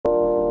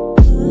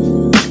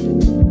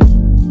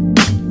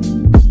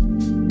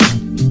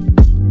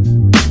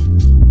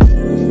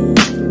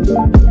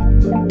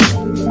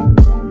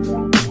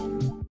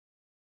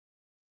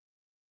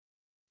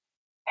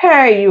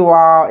Hey, you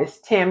all, it's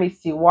Tammi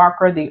C.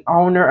 Walker, the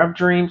owner of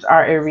Dreams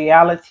Are a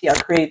Reality. I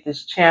created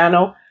this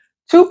channel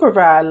to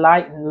provide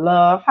light and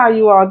love. How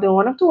you all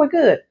doing? I'm doing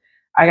good.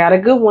 I got a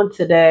good one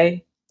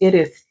today. It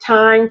is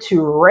time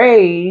to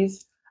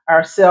raise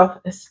our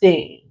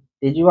self-esteem.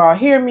 Did you all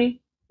hear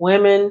me?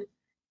 Women,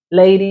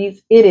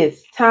 ladies, it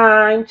is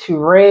time to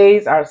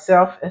raise our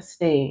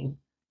self-esteem.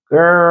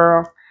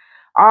 Girl.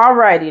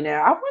 Alrighty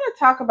now. I want to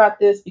talk about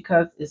this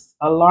because it's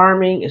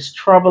alarming, it's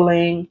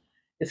troubling,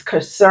 it's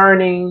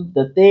concerning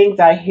the things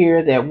I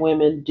hear that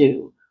women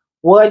do.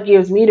 What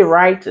gives me the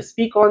right to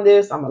speak on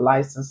this? I'm a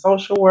licensed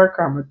social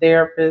worker, I'm a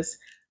therapist,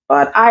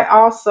 but I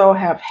also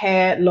have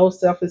had low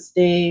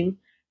self-esteem.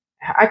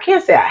 I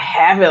can't say I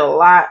have it a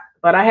lot,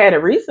 but I had it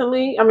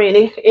recently. I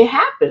mean, it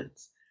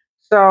happens.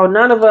 So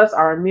none of us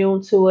are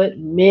immune to it.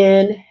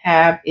 Men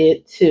have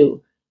it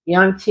too.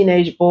 Young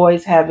teenage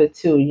boys have it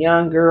too.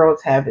 Young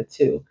girls have it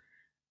too.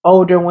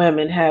 Older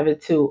women have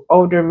it too.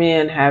 Older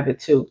men have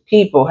it too.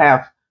 People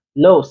have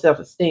low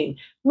self-esteem.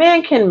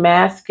 Men can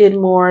mask it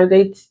more.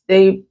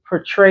 They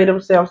portray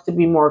themselves to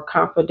be more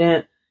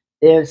confident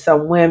than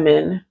some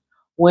women.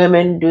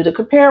 Women do the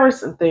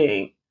comparison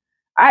thing.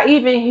 I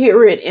even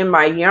hear it in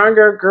my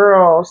younger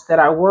girls that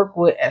I work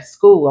with at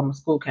school. I'm a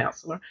school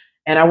counselor,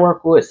 and I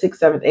work with 6th,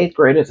 7th, 8th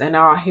graders, and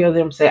I'll hear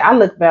them say, I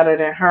look better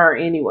than her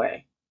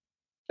anyway.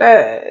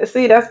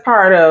 See, that's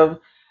part of,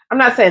 I'm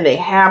not saying they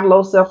have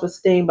low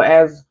self-esteem, but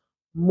as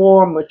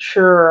more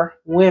mature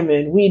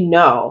women, we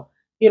know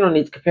you don't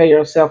need to compare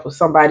yourself with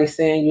somebody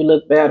saying you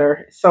look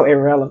better. It's so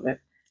irrelevant.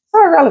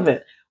 So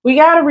irrelevant. We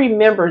got to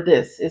remember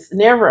this. It's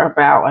never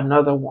about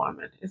another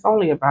woman. It's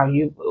only about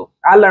you, boo.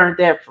 I learned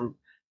that from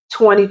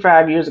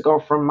 25 years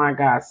ago from my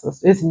god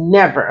sister. It's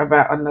never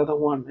about another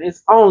woman.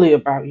 It's only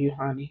about you,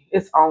 honey.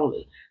 It's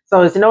only.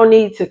 So there's no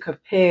need to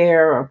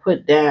compare or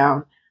put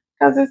down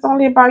because it's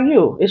only about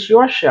you. It's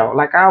your show.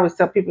 Like I always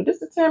tell people,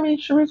 this is Tammi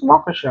Sharice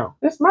Walker show.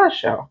 It's my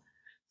show.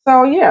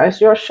 So yeah,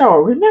 it's your show.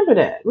 Remember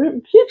that.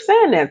 Keep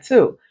saying that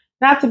too.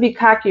 Not to be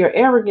cocky or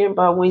arrogant,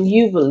 but when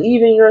you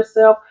believe in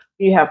yourself,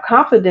 you have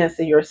confidence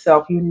in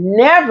yourself, you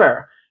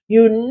never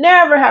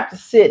have to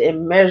sit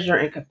and measure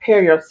and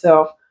compare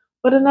yourself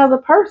with another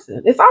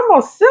person. It's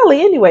almost silly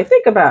anyway.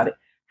 Think about it.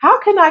 How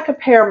can I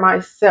compare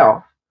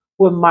myself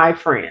with my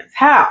friends?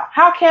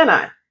 How can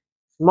I?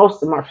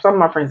 Some of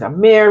my friends are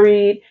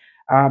married.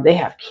 They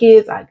have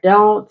kids. I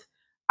don't.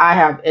 I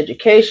have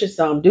education.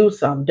 Some do,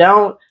 some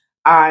don't.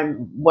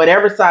 I'm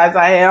whatever size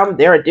I am.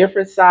 They're a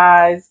different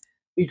size.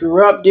 We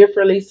grew up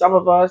differently. Some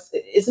of us.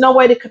 It's no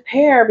way to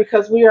compare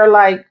because we are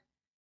like,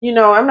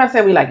 I'm not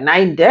saying we like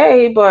night and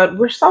day, but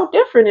we're so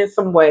different in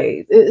some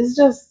ways. It's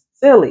just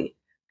silly.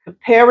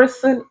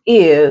 Comparison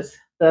is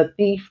the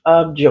thief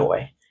of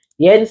joy.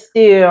 Yet and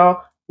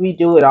still, we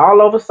do it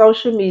all over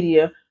social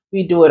media.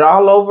 We do it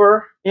all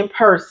over in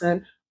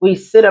person. We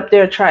sit up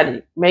there try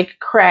to make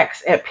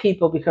cracks at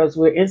people because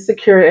we're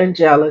insecure and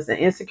jealous. And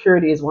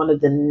insecurity is one of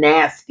the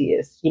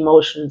nastiest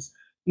emotions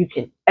you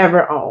can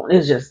ever own.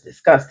 It's just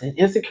disgusting.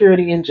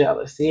 Insecurity and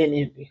jealousy and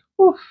envy.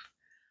 Oof.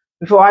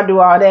 Before I do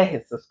all that,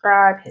 hit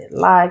subscribe, hit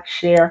like,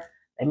 share.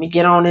 Let me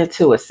get on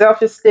into it.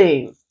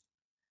 Self-esteem.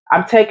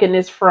 I'm taking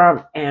this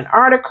from an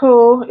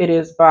article. It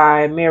is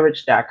by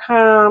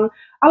marriage.com.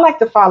 I like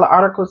to follow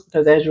articles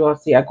because as you all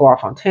see, I go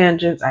off on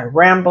tangents. I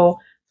ramble.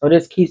 So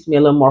this keeps me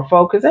a little more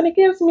focused and it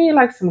gives me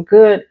like some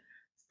good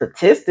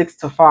statistics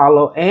to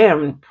follow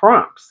and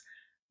prompts.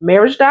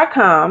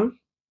 Marriage.com,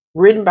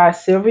 written by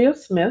Sylvia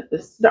Smith.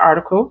 This is the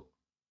article,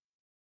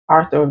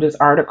 author of this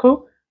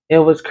article. It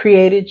was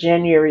created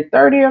January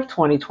 30th,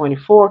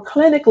 2024,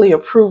 clinically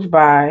approved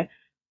by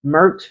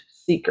Mert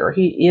Seeker.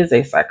 He is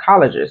a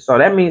psychologist, so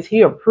that means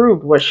he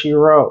approved what she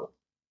wrote.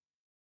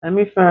 Let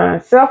me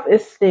find.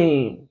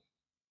 Self-esteem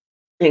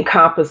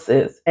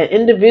encompasses an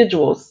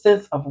individual's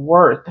sense of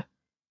worth,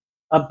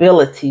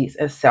 abilities,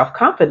 and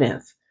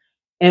self-confidence,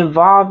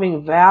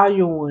 involving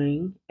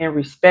valuing and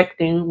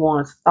respecting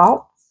one's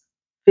thoughts,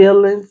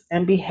 feelings,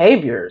 and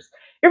behaviors.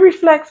 It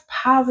reflects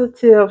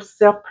positive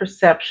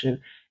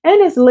self-perception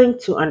and is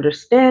linked to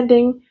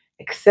understanding,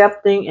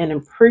 accepting, and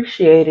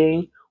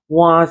appreciating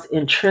one's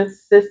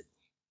intrinsic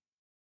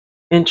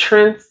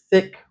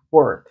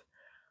worth.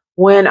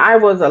 When I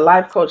was a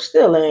life coach,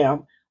 still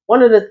am,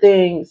 one of the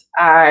things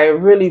I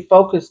really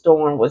focused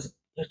on was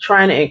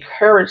trying to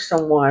encourage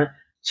someone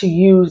to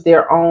use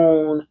their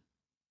own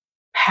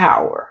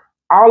power.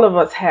 All of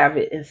us have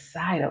it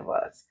inside of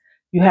us.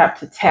 You have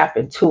to tap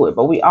into it,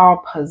 but we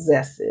all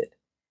possess it.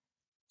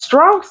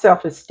 Strong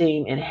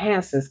self-esteem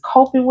enhances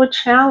coping with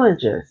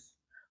challenges,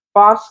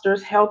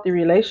 fosters healthy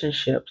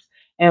relationships,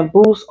 and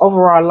boosts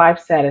overall life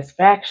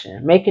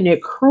satisfaction, making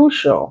it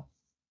crucial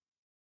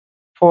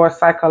for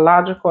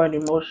psychological and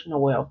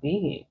emotional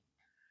well-being.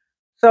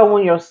 So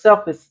when your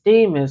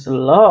self-esteem is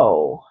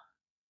low,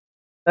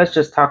 let's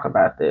just talk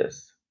about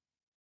this.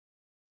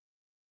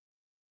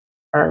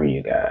 Hurry,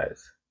 you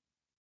guys.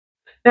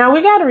 Now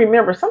we got to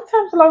remember,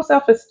 sometimes low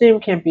self-esteem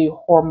can be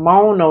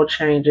hormonal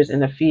changes in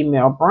the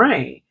female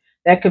brain.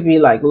 That could be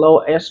like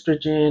low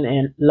estrogen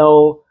and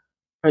low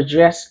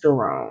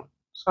progesterone.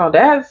 So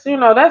that's,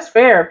 that's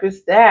fair. If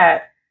it's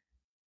that,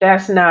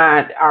 that's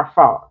not our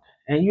fault.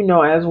 And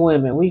as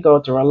women, we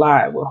go through a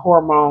lot with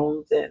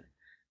hormones and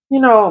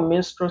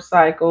menstrual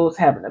cycles,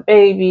 having a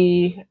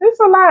baby. It's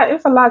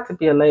a lot to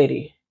be a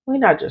lady. We're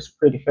not just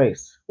pretty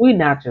face. We're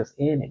not just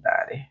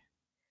anybody.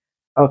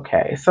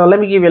 Okay, so let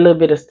me give you a little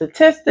bit of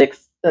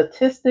statistics.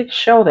 Statistics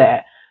show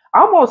that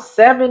almost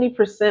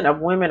 70% of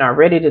women are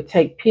ready to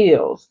take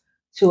pills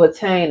to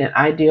attain an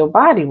ideal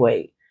body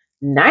weight.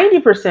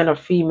 90% of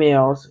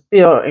females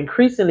feel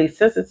increasingly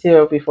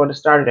sensitive before the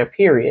start of their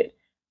period.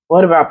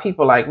 What about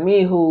people like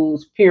me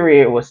whose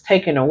period was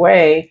taken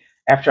away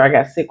after I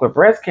got sick with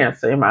breast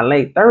cancer in my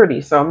late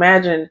 30s? So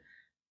imagine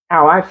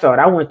how I felt.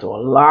 I went through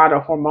a lot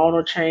of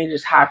hormonal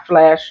changes, hot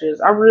flashes.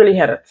 I really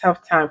had a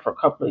tough time for a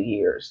couple of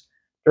years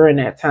during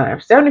that time.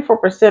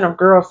 74% of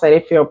girls say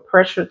they feel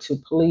pressure to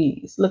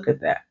please. Look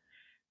at that.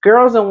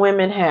 Girls and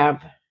women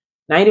have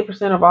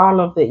 90% of all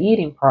of the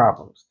eating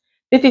problems.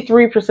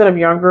 53% of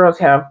young girls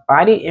have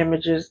body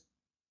image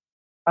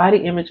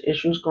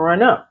issues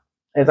growing up.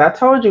 As I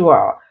told you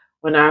all,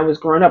 when I was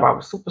growing up, I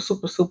was super,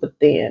 super, super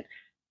thin.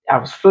 I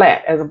was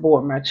flat as a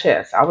board in my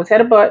chest. I always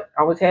had a butt,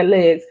 I always had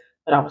legs,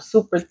 but I was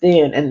super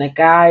thin. And the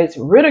guys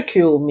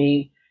ridiculed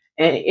me.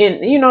 And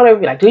they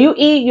would be like, "Do you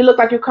eat? You look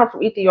like you come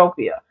from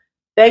Ethiopia."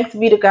 Thanks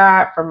be to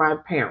God for my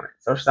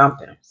parents or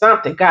something.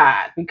 Something,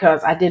 God,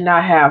 because I did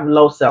not have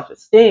low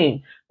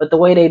self-esteem. But the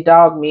way they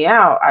dogged me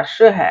out, I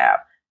should have.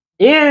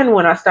 Then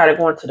when I started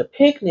going to the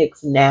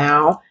picnics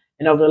now,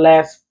 and over the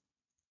last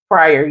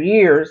prior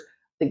years,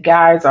 the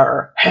guys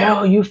are,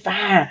 "Hell, you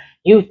fine,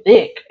 you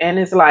thick." And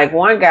it's like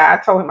one guy, I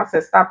told him, I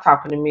said, "Stop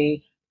talking to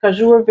me because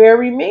you were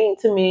very mean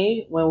to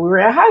me when we were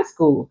in high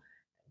school."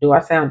 Do I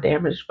sound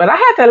damaged? But I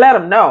had to let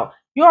him know,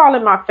 "You're all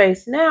in my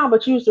face now,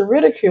 but you used to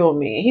ridicule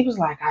me." And he was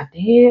like, "I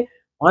did.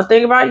 One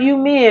thing about you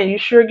men, you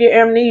sure get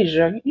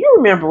amnesia. You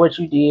remember what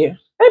you did."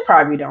 They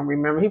probably don't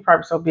remember. He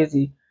probably so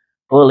busy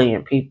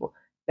bullying people.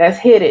 Let's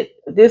hit it.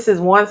 This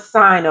is one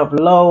sign of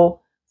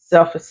low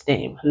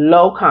self-esteem,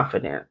 low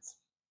confidence.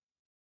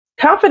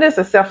 Confidence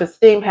and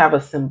self-esteem have a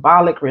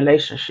symbolic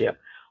relationship.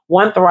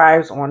 One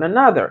thrives on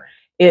another.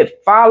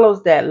 It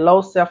follows that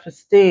low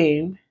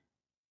self-esteem.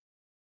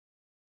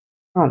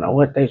 I don't know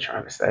what they're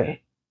trying to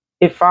say.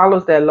 It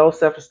follows that low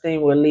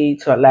self-esteem will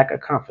lead to a lack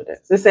of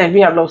confidence. It's saying if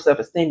you have low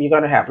self-esteem, you're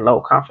going to have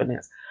low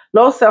confidence.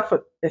 Low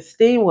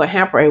self-esteem will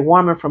hamper a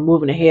woman from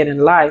moving ahead in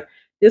life.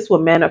 This will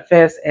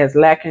manifest as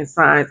lacking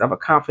signs of a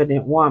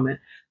confident woman.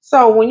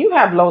 So when you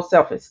have low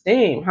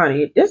self-esteem,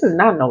 honey, this is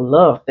not no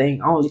love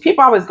thing only.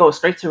 People always go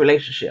straight to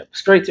relationship,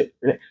 straight to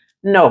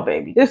no,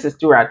 baby. This is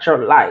throughout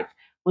your life.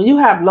 When you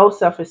have low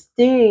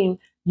self-esteem,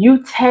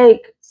 you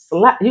take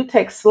slop, you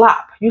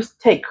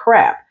take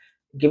crap.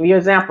 Give you an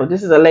example.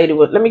 This is a lady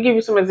with, let me give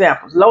you some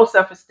examples. Low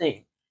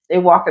self-esteem. They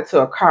walk into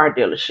a car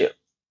dealership.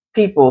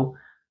 People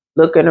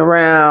looking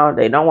around,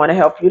 they don't want to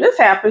help you. This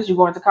happens. You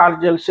go into car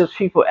dealerships,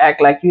 people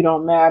act like you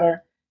don't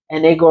matter,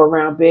 and they go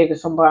around begging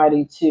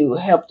somebody to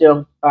help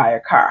them buy a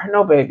car.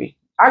 No, baby.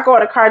 I go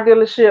to a car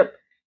dealership,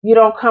 you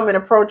don't come and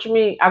approach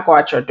me, I go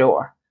out your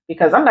door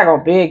because I'm not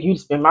going to beg you to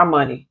spend my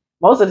money.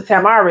 Most of the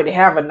time, I already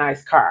have a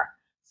nice car.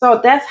 So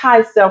that's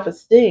high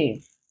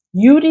self-esteem.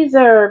 You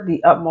deserve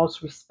the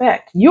utmost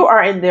respect. You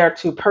are in there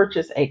to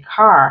purchase a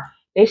car.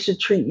 They should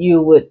treat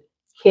you with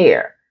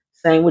care.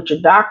 Same with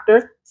your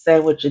doctor,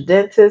 same with your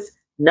dentist.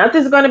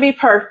 Nothing's going to be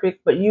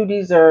perfect, but you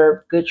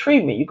deserve good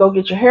treatment. You go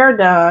get your hair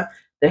done,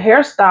 the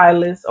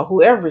hairstylist or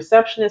whoever,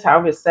 receptionist,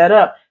 however it's set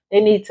up, they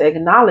need to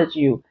acknowledge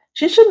you.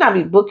 She should not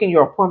be booking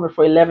your appointment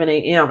for 11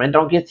 a.m. and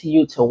don't get to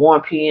you till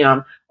 1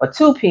 p.m. or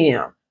 2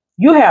 p.m.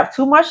 You have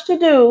too much to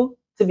do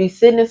to be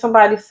sitting in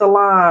somebody's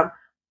salon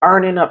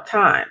earning up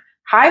time.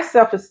 High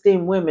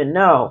self-esteem women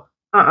know,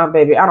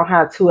 baby, I don't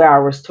have 2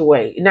 hours to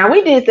wait. Now,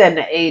 we did that in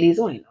the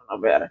 80s. We ain't know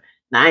no better.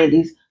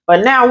 90s.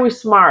 But now we're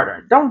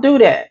smarter. Don't do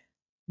that.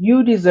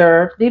 You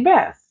deserve the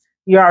best.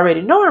 You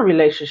already know in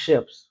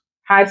relationships,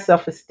 high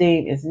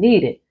self-esteem is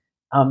needed.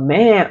 A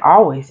man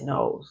always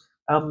knows.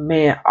 A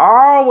man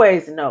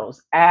always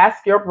knows.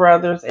 Ask your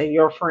brothers and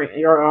your friend,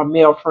 your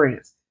male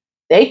friends.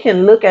 They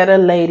can look at a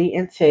lady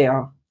and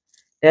tell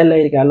that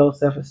lady got low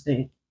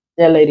self-esteem.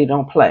 That lady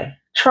don't play.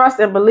 Trust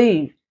and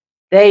believe.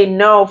 They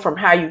know from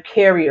how you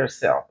carry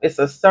yourself. It's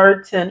a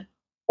certain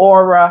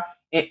aura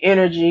and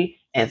energy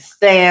and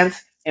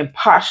stance and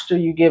posture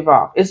you give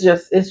off. It's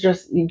just,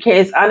 you can't,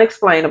 it's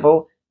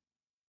unexplainable.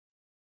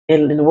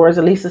 In the words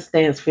of Lisa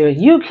Stansfield,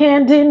 you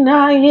can't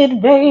deny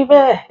it,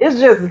 baby. It's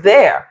just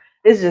there.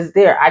 It's just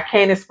there. I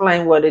can't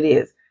explain what it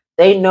is.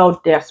 They know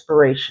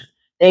desperation.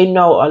 They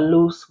know a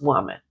loose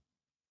woman.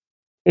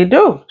 They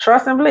do.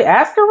 Trust and believe.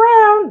 Ask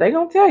around. They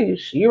gonna tell you.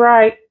 She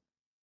right.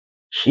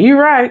 She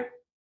right.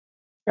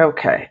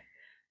 Okay.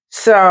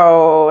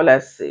 So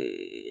let's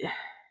see.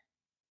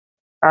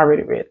 I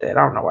already read that.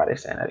 I don't know why they're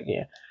saying that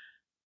again.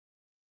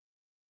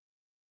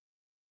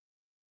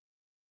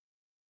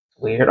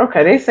 Weird.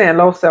 Okay, they saying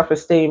low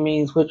self-esteem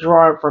means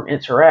withdrawing from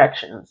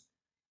interactions.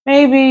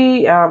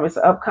 Maybe it's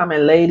an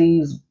upcoming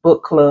ladies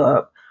book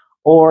club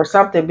or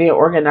something being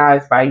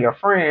organized by your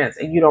friends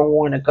and you don't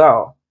want to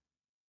go.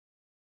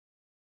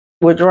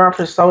 Withdrawing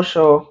from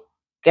social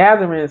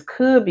gatherings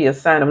could be a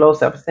sign of low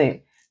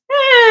self-esteem.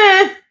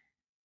 Eh,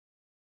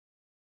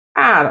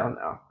 I don't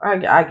know.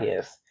 I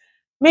guess.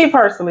 Me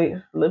personally,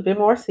 a little bit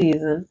more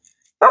seasoned.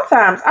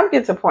 Sometimes I'm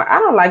getting to the point I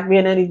don't like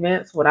being at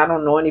events when I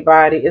don't know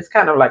anybody. It's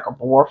kind of like a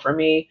bore for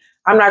me.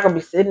 I'm not gonna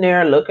be sitting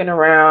there looking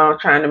around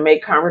trying to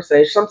make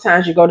conversation.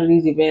 Sometimes you go to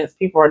these events,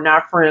 people are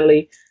not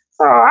friendly.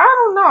 So I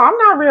don't know. I'm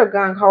not real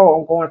gung ho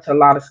on going to a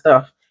lot of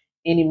stuff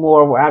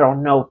anymore where I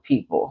don't know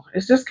people.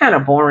 It's just kind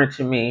of boring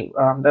to me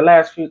the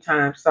last few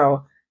times.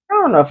 So I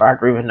don't know if I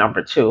agree with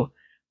number two.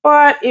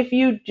 But if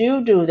you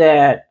do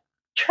that,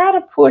 try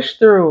to push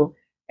through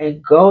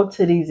and go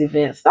to these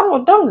events.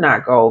 Don't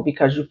not go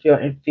because you feel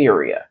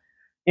inferior.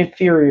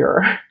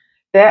 Inferior.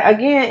 That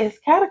again is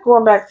kind of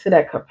going back to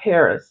that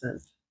comparison.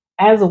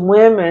 As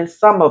women,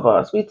 some of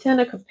us, we tend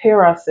to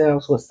compare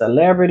ourselves with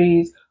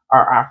celebrities or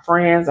our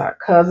friends, our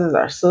cousins,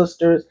 our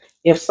sisters.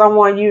 If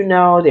someone you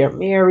know, they're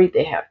married,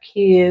 they have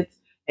kids,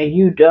 and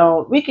you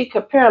don't, we can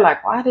compare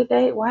like, why are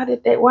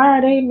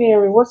they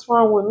married? What's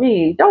wrong with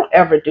me? Don't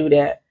ever do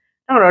that.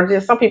 I don't know,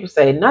 just some people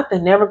say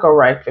nothing never go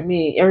right for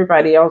me.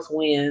 Everybody else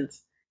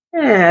wins.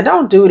 Yeah,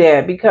 don't do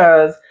that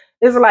because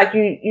it's like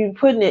you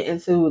putting it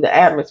into the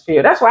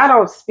atmosphere. That's why I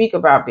don't speak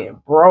about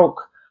being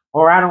broke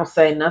or I don't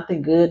say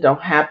nothing good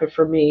don't happen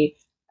for me.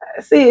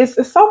 See,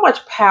 it's so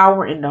much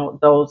power in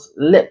those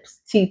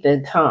lips, teeth,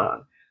 and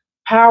tongue.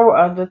 Power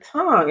of the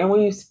tongue. And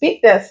when you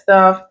speak that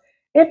stuff,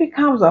 it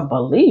becomes a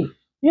belief.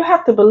 You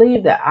have to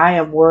believe that I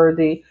am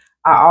worthy.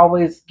 I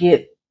always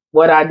get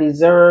what I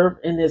deserve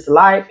in this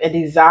life and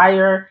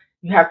desire.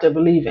 You have to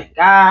believe in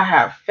God,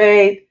 have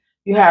faith.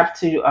 You have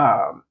to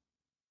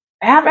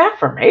have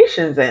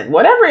affirmations and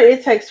whatever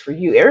it takes for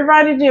you.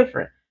 Everybody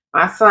different.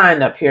 I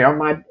signed up here on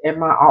my in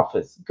my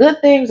office. Good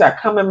things are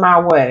coming my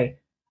way.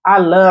 I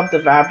love the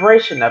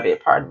vibration of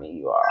it. Pardon me,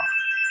 you all.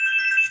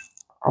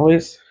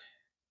 Always.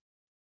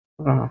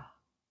 uh,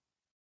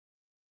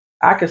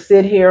 I could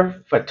sit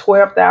here for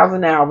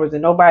 12,000 hours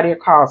and nobody will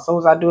call as soon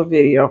as I do a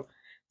video.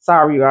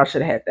 Sorry, you all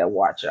should have had that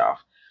watch off.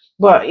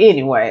 But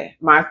anyway,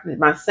 my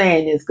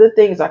saying is good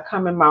things are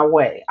coming my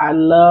way. I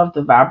love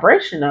the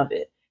vibration of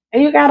it.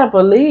 And you got to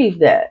believe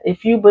that.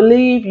 If you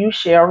believe, you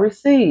shall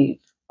receive.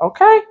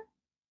 Okay?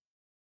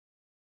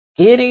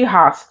 Getting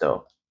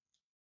hostile.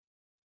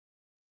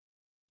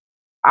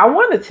 I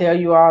want to tell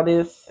you all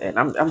this, and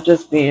I'm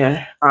just being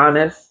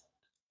honest.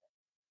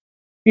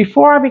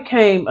 Before I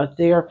became a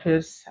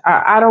therapist,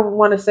 I don't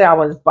want to say I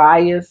was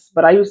biased,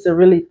 but I used to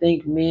really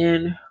think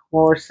men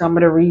were some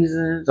of the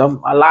reasons, a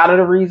lot of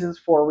the reasons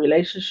for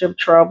relationship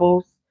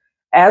troubles.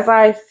 As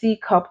I see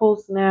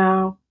couples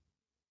now,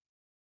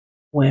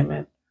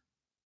 women,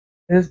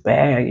 it's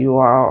bad, you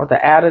all.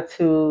 The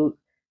attitude,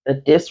 the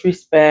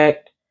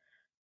disrespect,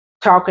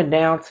 talking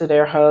down to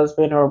their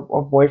husband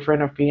or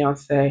boyfriend or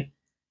fiance.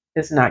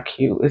 It's not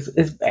cute.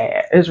 It's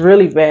bad. It's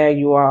really bad,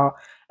 you all.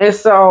 And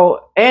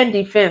so, and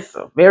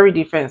defensive, very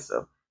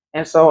defensive.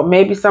 And so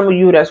maybe some of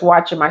you that's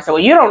watching might say,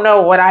 well, you don't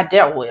know what I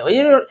dealt with.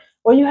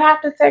 Well, you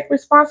have to take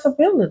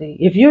responsibility.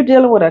 If you're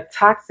dealing with a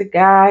toxic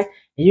guy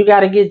and you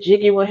got to get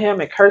jiggy with him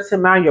and curse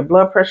him out, your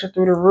blood pressure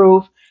through the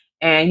roof,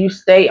 and you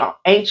stay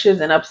anxious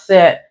and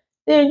upset,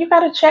 then you got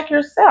to check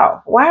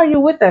yourself. Why are you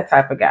with that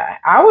type of guy?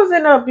 I was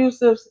in an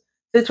abusive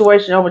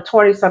situation over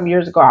 20 some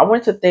years ago. I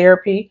went to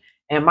therapy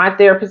and my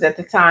therapist at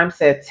the time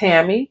said,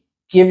 Tammy,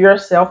 give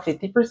yourself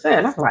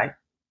 50%. I'm like,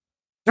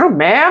 no,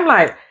 ma'am.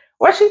 Like,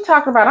 what's she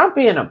talking about? I'm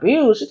being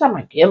abused. She's talking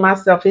about give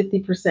myself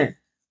 50%.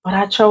 But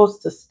I chose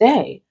to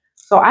stay.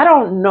 So I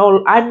don't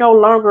know. I no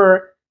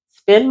longer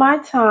spend my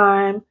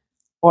time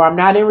or I'm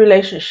not in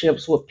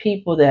relationships with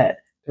people that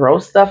throw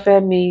stuff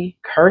at me,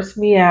 curse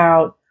me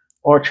out,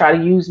 or try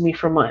to use me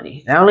for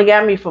money. They only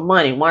got me for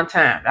money one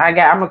time.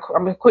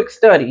 I'm a quick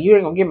study. You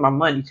ain't gonna give my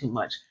money too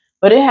much.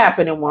 But it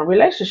happened in one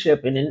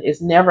relationship and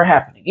it's never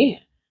happened again.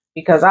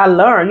 Because I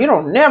learned you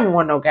don't never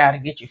want no guy to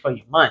get you for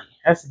your money.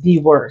 That's the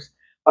worst.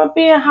 But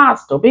being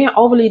hostile, being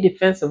overly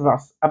defensive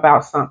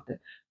about something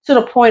to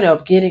the point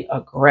of getting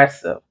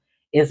aggressive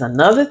is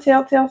another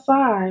telltale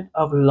sign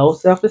of low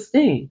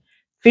self-esteem.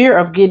 Fear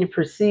of getting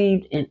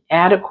perceived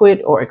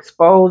inadequate or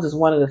exposed is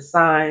one of the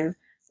signs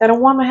that a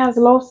woman has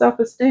low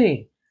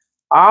self-esteem.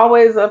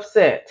 Always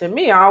upset. To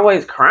me,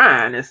 always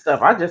crying and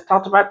stuff. I just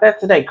talked about that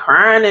today.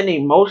 Crying and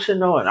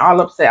emotional and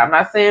all upset. I'm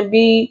not saying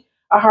be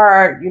a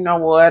hard, you know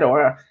what,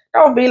 or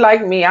don't be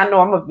like me. I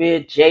know I'm a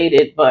bit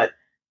jaded, but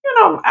you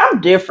know,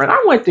 I'm different.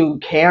 I went through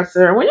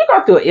cancer. And when you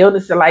go through an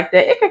illness like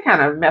that, it can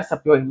kind of mess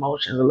up your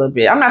emotions a little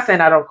bit. I'm not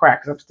saying I don't cry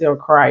because I'm still a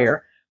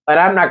crier, but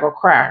I'm not going to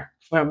cry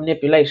for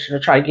manipulation or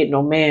try to get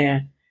no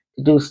man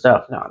to do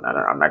stuff. No,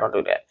 I'm not going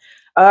to do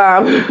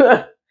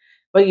that.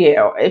 But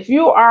yeah, if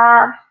you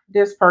are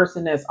this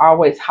person that's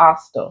always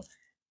hostile,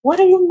 what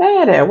are you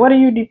mad at? What are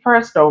you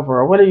depressed over?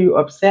 Or what are you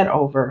upset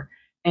over?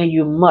 And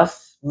you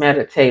must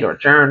meditate or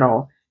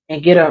journal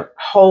and get a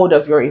hold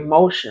of your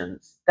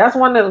emotions. That's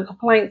one of the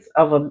complaints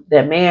of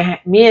that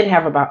men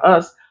have about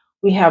us.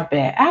 We have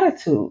bad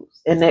attitudes.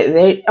 And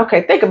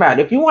okay, think about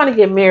it. If you want to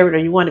get married or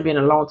you want to be in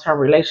a long-term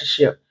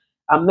relationship,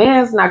 a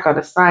man's not going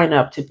to sign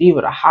up to be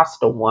with a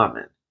hostile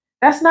woman.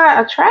 That's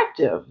not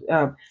attractive.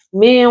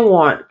 Men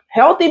want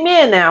healthy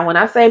men. Now, when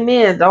I say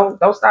men, don't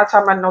start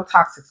talking about no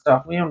toxic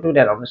stuff. We don't do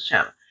that on this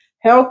channel.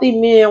 Healthy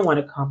men want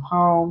to come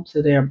home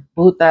to their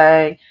boo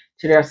thing,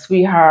 to their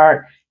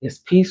sweetheart. It's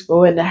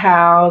peaceful in the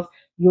house.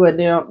 You and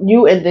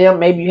them.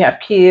 Maybe you have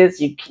kids.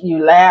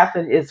 You laugh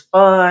and it's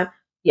fun.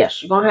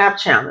 Yes, you're gonna have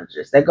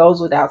challenges. That goes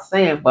without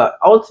saying. But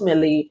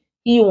ultimately,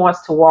 he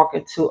wants to walk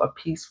into a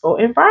peaceful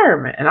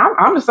environment, and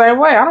I'm the same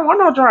way. I don't want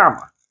no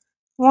drama. I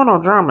want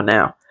no drama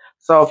now.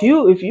 So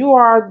if you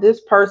are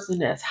this person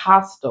that's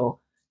hostile,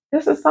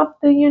 this is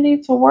something you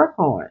need to work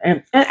on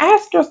and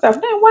ask yourself,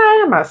 man,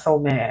 why am I so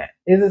mad?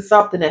 Is it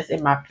something that's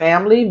in my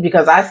family?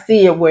 Because I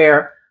see it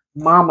where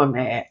mama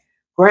mad,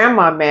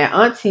 grandma mad,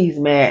 auntie's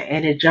mad,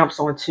 and it jumps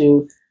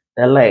onto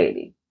the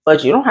lady.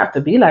 But you don't have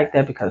to be like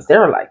that because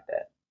they're like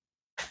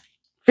that.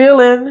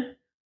 Feeling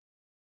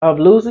of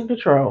losing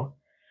control.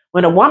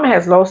 When a woman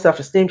has low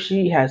self-esteem,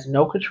 she has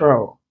no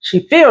control.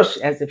 She feels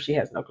as if she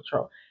has no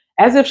control,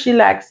 as if she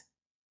lacks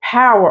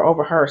power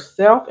over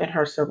herself and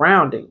her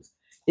surroundings.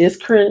 This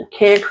can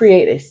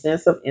create a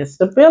sense of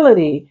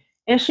instability,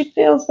 and she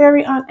feels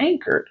very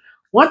unanchored.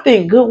 One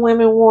thing good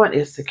women want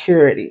is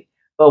security,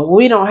 but when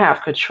we don't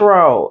have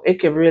control,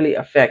 it can really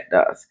affect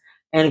us.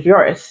 And if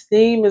your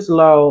esteem is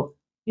low,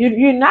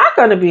 you're not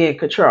going to be in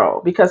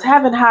control, because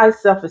having high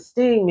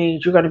self-esteem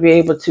means you're going to be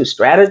able to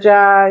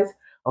strategize.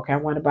 Okay, I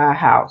want to buy a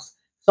house.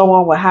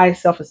 Someone with high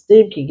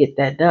self-esteem can get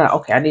that done.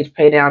 Okay, I need to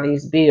pay down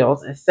these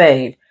bills and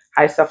save.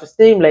 High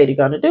self-esteem lady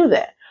going to do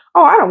that.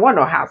 Oh, I don't want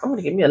no house. I'm going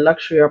to get me a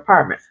luxury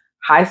apartment.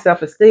 High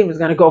self-esteem is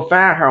going to go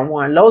find her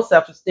one. Low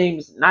self-esteem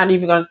is not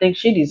even going to think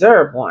she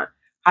deserves one.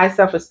 High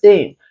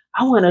self-esteem,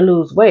 I want to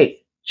lose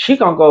weight. She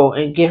going to go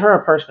and get her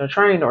a personal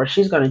trainer, or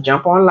she's going to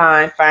jump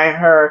online, find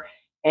her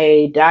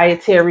a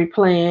dietary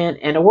plan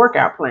and a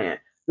workout plan.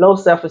 Low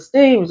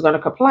self-esteem is going to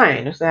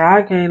complain and say,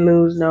 I can't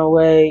lose no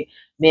weight.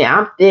 Man,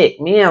 I'm thick.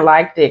 Men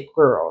like thick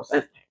girls.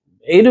 And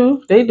they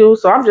do.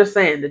 So I'm just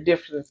saying the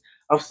difference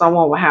of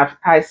someone with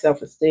high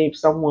self-esteem,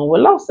 someone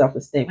with low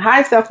self-esteem.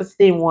 High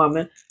self-esteem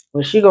woman,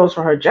 when she goes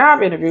for her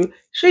job interview,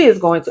 she is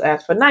going to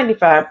ask for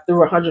 95 through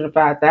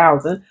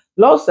 105,000.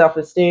 Low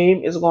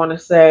self-esteem is going to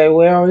say,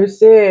 well, it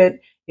said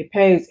it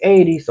pays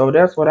 80, so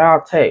that's what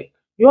I'll take.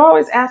 You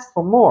always ask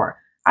for more.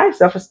 High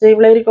self-esteem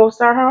lady go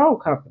start her own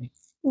company.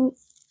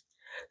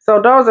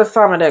 So those are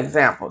some of the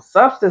examples.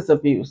 Substance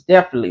abuse,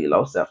 definitely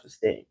low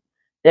self-esteem.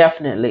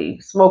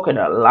 Definitely smoking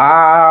a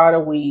lot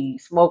of weed,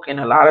 smoking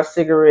a lot of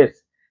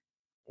cigarettes.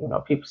 You know,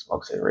 people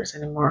smoke cigarettes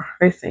anymore.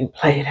 They seem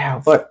played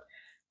out. But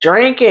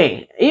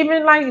drinking,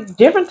 even like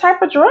different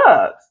type of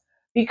drugs.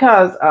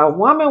 Because a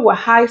woman with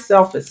high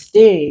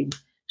self-esteem,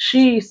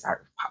 she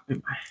started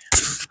popping my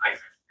hand.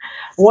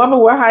 A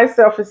woman with high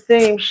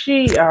self-esteem,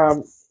 she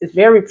is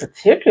very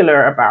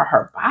particular about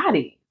her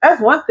body.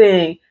 That's one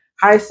thing.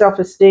 High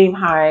self-esteem,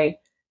 high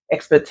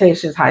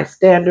expectations, high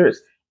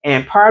standards.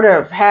 And part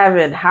of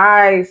having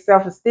high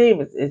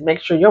self-esteem is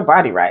make sure your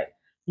body right.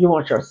 You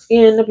want your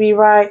skin to be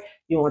right.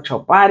 You want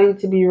your body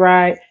to be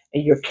right.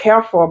 And you're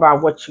careful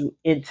about what you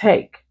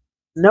intake.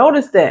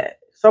 Notice that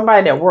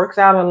somebody that works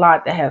out a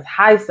lot, that has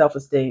high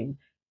self-esteem,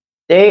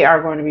 they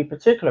are going to be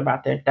particular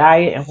about their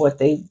diet and what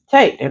they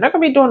take. They're not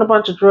going to be doing a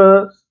bunch of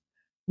drugs.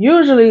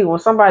 Usually when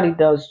somebody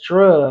does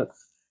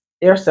drugs,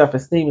 their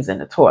self-esteem is in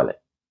the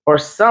toilet or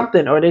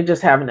something, or they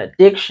just have an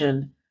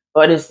addiction,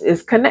 but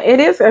it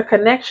is a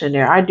connection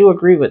there. I do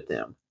agree with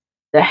them.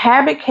 The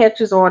habit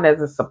catches on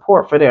as a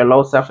support for their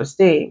low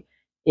self-esteem.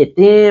 It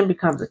then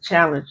becomes a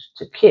challenge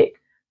to kick.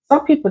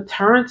 Some people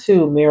turn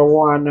to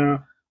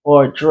marijuana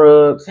or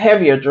drugs,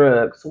 heavier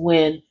drugs,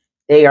 when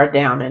they are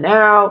down and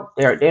out,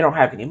 they don't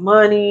have any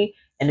money,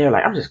 and they're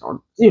like, I'm just going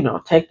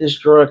to, take this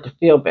drug to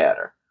feel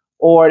better.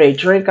 Or they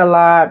drink a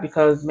lot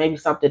because maybe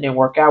something didn't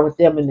work out with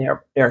them and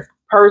their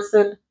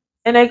person,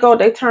 and they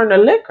turn to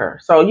liquor.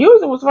 So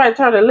usually when somebody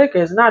turn to liquor,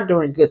 is not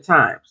during good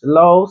times.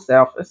 Low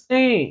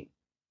self-esteem.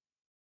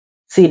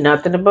 See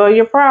nothing above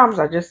your problems.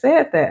 I just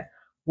said that.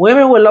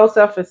 Women with low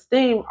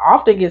self-esteem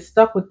often get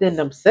stuck within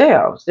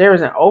themselves. There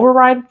is an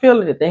overriding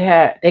feeling that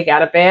they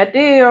got a bad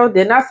deal.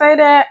 Didn't I say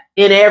that?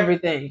 In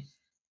everything.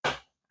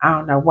 I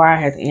don't know why I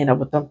had to end up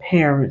with them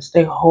parents.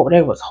 They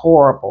was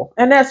horrible.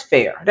 And that's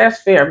fair.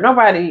 That's fair.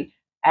 Nobody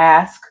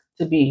asked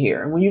to be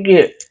here. And when you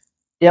get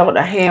dealt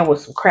a hand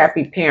with some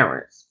crappy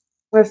parents,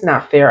 that's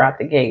not fair out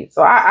the gate.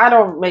 So I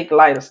don't make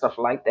light of stuff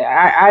like that.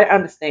 I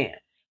understand.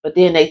 But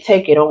then they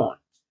take it on.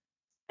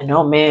 And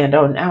no man,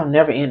 I'll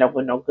never end up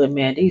with no good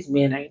man. These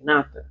men ain't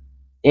nothing.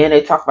 Then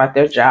they talk about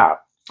their job.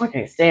 I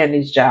can't stand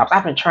these jobs.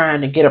 I've been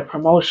trying to get a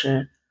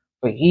promotion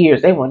for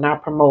years. They will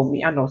not promote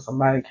me. I know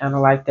somebody kind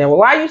of like that. Well,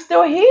 why are you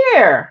still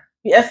here?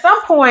 At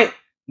some point,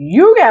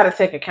 you got to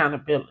take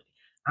accountability.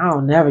 I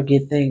don't never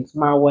get things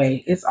my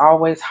way. It's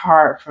always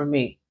hard for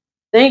me.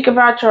 Think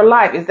about your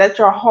life. Is that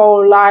your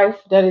whole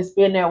life that it's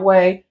been that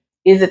way?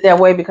 Is it that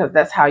way because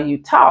that's how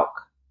you talk?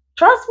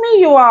 Trust me,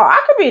 you all.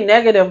 I could be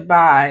negative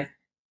by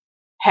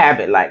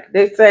habit. Like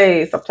they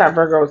say, sometimes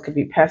Virgos can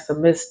be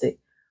pessimistic,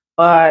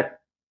 but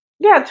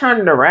you gotta turn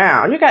it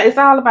around. It's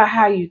all about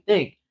how you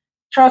think.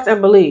 Trust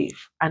and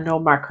believe. I know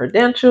my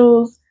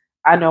credentials,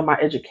 I know my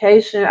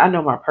education, I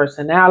know my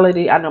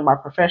personality, I know my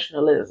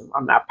professionalism.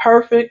 I'm not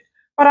perfect,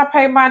 but I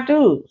pay my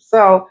dues.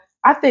 So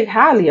I think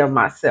highly of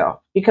myself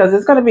because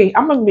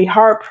I'm gonna be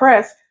hard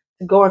pressed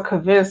to go and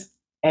convince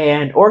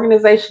an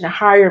organization to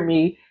hire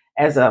me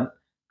as a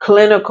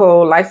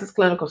licensed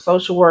clinical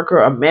social worker,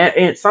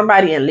 and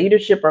somebody in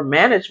leadership or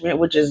management,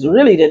 which is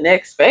really the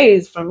next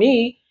phase for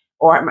me,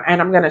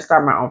 and I'm going to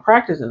start my own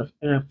practice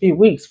in a few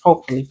weeks,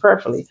 hopefully,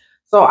 prayerfully.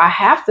 So I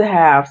have to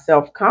have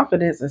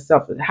self-confidence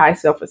and high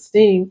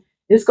self-esteem.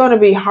 It's going to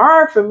be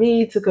hard for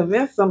me to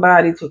convince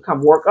somebody to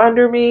come work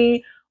under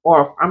me,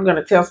 or I'm going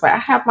to tell somebody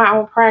I have my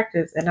own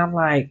practice, and I'm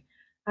like,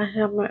 I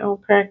have my own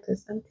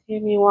practice. I'm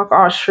Tammi Walker,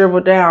 all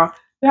shriveled down.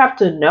 You have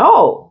to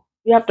know.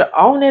 You have to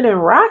own it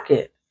and rock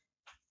it.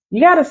 You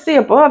got to see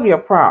above your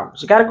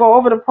problems. You got to go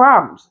over the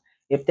problems.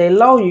 If they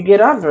low, you get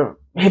under them.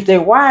 If they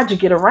wide, you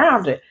get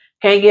around it.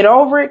 Can't get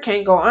over it,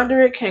 can't go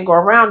under it, can't go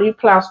around it. You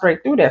plow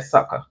straight through that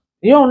sucker.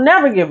 You don't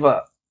never give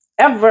up.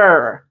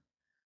 Ever.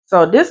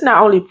 So this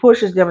not only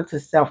pushes them into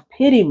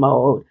self-pity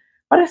mode,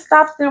 but it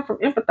stops them from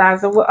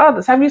empathizing with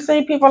others. Have you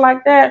seen people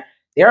like that?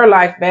 Their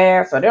life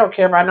bad, so they don't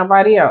care about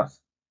nobody else.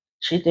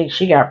 She thinks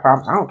she got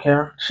problems. I don't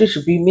care. She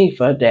should be me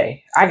for a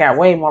day. I got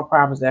way more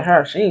problems than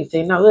her. She ain't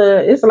seen no.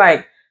 It's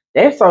like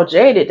they're so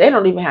jaded, they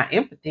don't even have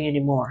empathy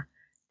anymore.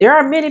 There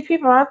are many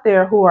people out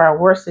there who are in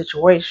worse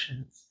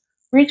situations.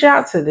 Reach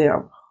out to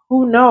them.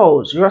 Who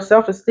knows? Your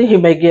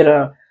self-esteem may get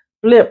a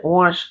flip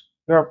once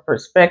your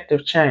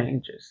perspective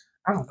changes.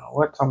 I don't know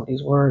what some of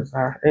these words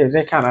are.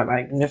 They're kind of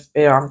like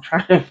misspelled. I'm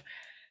trying to.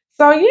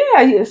 So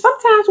yeah,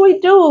 sometimes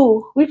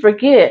we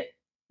forget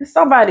that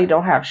somebody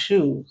don't have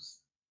shoes.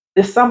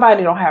 That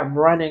somebody don't have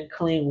running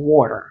clean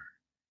water.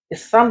 If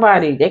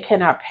somebody, they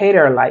cannot pay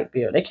their light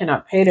bill, they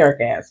cannot pay their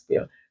gas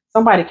bill.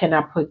 Somebody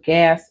cannot put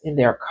gas in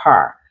their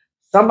car.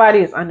 Somebody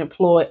is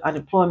unemployed,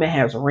 unemployment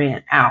has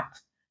ran out.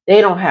 They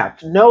don't have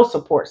no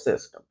support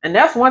system. And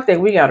that's one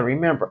thing we got to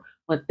remember.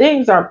 When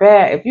things are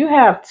bad, if you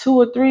have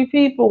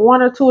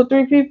one or two or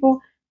three people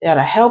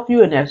that'll help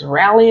you and that's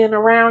rallying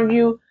around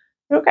you,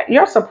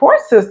 your support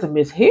system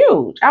is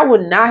huge. I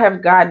would not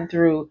have gotten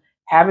through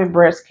having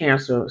breast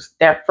cancer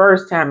that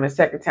first time and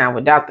second time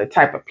without the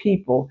type of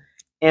people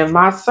in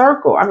my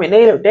circle. I mean,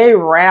 they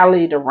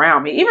rallied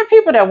around me. Even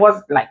people that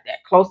wasn't like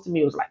that close to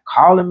me was like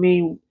calling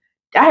me.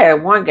 I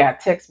had one guy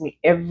text me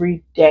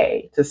every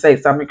day to say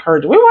something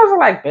encouraging. We wasn't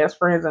like best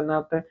friends or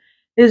nothing.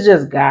 It's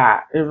just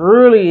God. It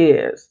really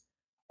is.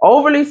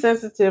 Overly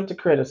sensitive to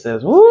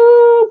criticism.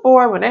 Woo,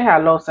 boy, when they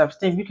have low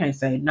self-esteem, you can't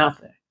say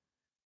nothing.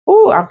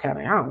 Ooh, I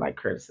don't like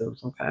criticism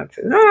sometimes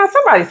too.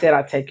 Somebody said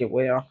I take it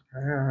well.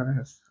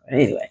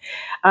 Anyway,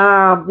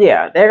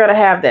 yeah, they're going to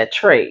have that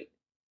trait.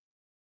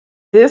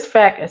 This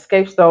fact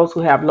escapes those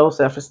who have low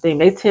self-esteem.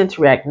 They tend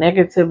to react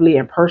negatively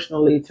and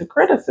personally to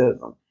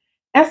criticism.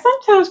 And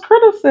sometimes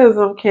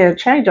criticism can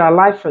change our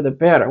life for the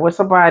better. When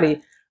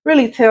somebody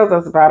really tells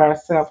us about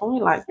ourselves, and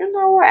we're like, you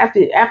know what?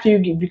 After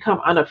you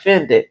become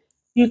unoffended,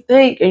 you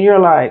think and you're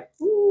like,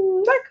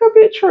 that could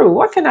be true.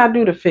 What can I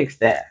do to fix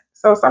that?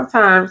 So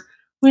sometimes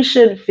we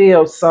shouldn't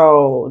feel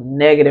so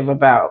negative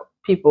about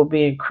people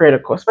being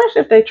critical,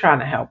 especially if they're trying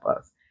to help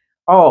us.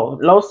 Oh,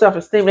 low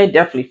self-esteem, they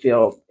definitely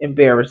feel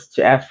embarrassed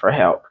to ask for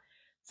help.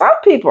 Some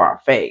people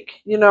are fake,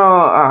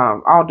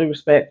 all due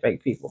respect,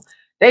 fake people.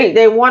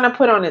 They want to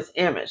put on this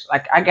image,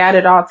 like I got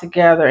it all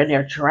together and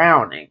they're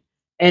drowning.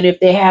 And if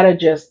they had to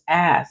just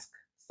ask,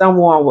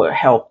 someone would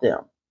help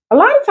them. A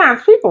lot of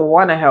times people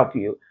want to help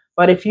you,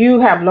 but if you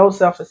have low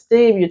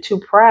self-esteem, you're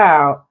too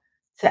proud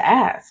to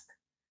ask.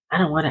 I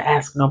don't want to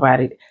ask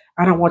nobody.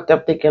 I don't want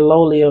them thinking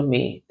lowly of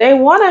me. They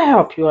want to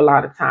help you a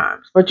lot of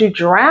times, but you're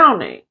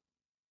drowning.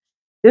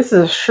 This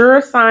is a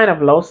sure sign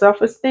of low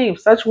self-esteem.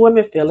 Such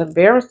women feel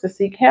embarrassed to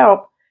seek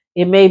help.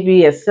 It may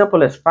be as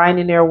simple as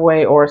finding their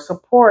way or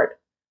support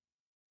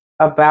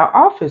about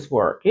office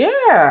work.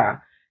 Yeah.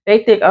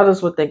 They think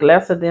others would think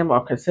less of them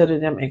or consider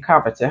them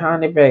incompetent.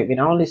 Honey, baby,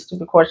 the only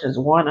stupid question is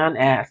one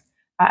unasked.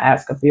 I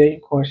ask a billion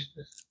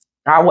questions.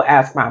 I will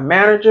ask my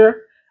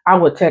manager. I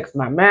will text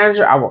my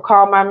manager. I will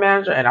call my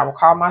manager and I will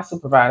call my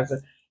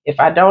supervisor if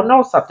I don't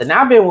know something.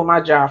 Now, I've been with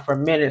my job for a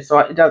minute, so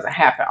it doesn't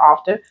happen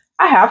often.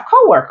 I have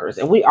coworkers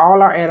and we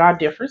all are at our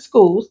different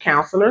schools,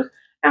 counselors.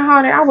 And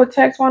honey, I would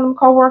text one of them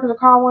coworkers or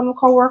call one of them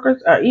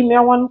coworkers or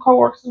email one of them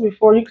coworkers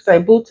before you could say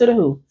boo to the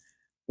who.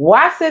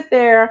 Why sit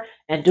there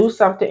and do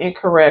something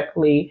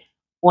incorrectly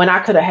when I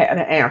could have had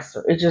an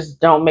answer? It just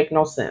don't make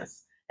no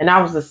sense. And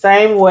I was the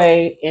same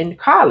way in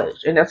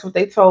college. And that's what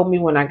they told me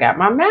when I got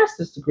my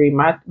master's degree.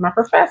 My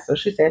professor,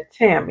 she said,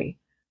 Tammi,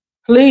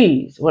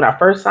 please, when I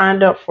first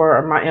signed up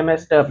for my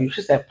MSW,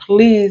 she said,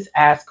 please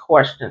ask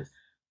questions.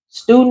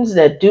 Students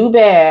that do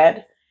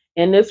bad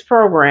in this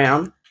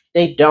program,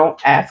 they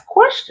don't ask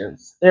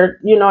questions. And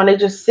they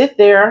just sit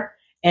there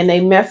and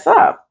they mess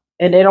up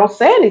and they don't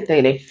say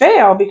anything. They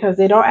fail because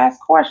they don't ask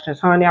questions.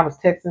 Honey, I was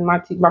texting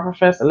my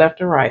professor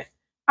left and right.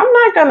 I'm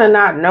not going to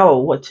not know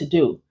what to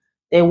do.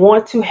 They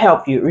want to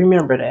help you.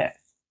 Remember that.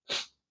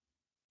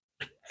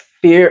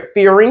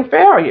 Fearing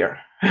failure.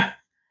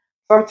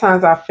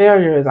 Sometimes our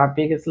failure is our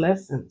biggest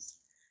lessons.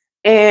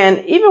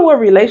 And even with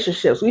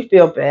relationships, we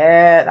feel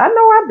bad. I know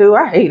I do.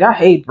 I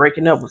hate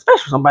breaking up,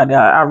 especially somebody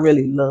I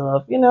really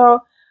love.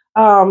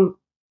 Um,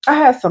 I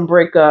had some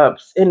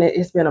breakups, and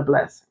it's been a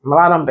blessing. A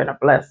lot of them been a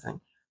blessing.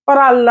 But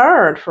I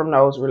learned from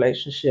those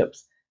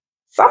relationships.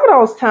 Some of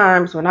those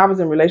times when I was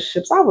in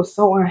relationships, I was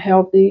so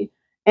unhealthy,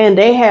 and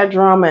they had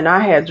drama and I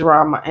had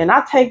drama, and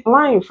I take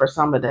blame for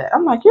some of that.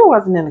 I'm like, you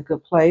wasn't in a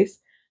good place.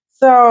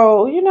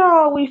 So,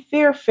 we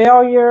fear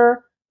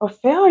failure,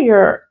 but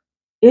failure,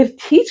 it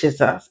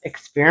teaches us.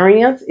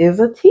 Experience is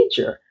a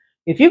teacher.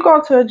 If you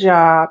go to a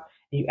job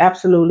and you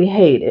absolutely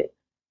hate it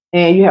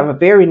and you have a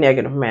very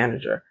negative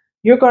manager,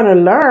 you're going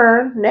to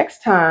learn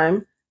next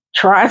time.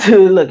 Try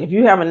to look, if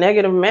you have a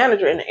negative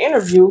manager in the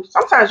interview,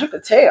 sometimes you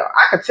could tell.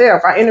 I could tell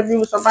if I interview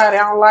with somebody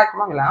I don't like, I'm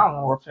like, I don't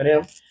want to work for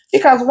them.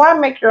 Because why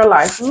make your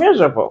life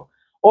miserable?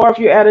 Or if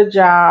you're at a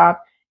job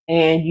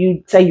and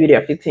you say you're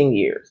there 15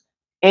 years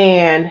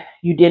and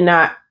you did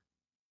not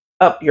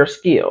up your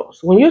skills.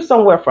 When you're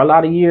somewhere for a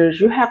lot of years,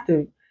 you have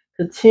to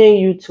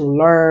continue to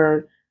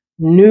learn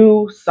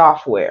new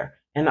software.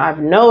 And I've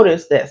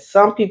noticed that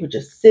some people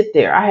just sit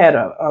there. I had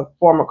a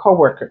former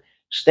coworker,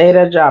 stayed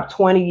at a job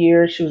 20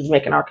 years. She was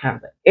making all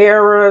kinds of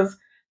errors.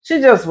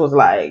 She just was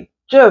like,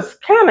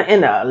 just kind of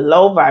in a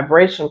low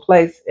vibration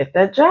place at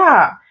that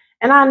job.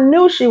 And I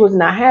knew she was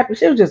not happy.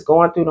 She was just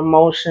going through the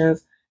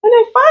motions, and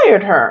they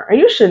fired her. And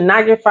you should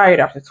not get fired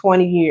after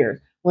 20 years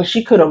when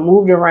she could have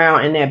moved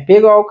around in that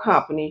big old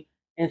company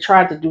and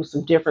tried to do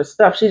some different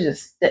stuff. She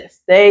just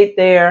stayed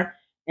there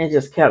and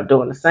just kept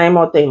doing the same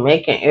old thing,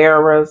 making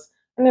errors.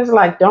 And it's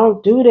like,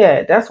 don't do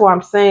that. That's what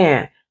I'm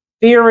saying.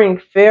 Fearing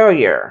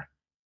failure.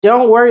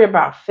 Don't worry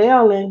about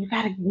failing.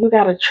 You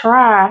gotta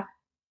try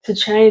to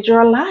change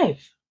your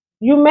life.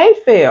 You may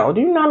fail.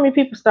 Do you know how many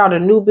people start a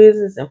new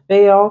business and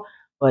fail?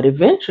 But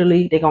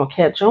eventually they're gonna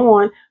catch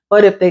on.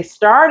 But if they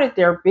started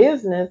their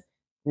business,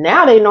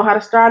 now they know how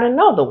to start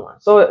another one.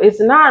 So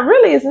it's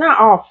not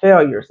all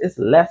failures, it's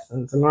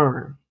lessons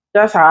learned.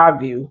 That's how I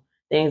view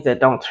things that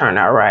don't turn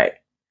out right.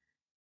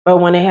 But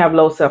when they have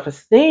low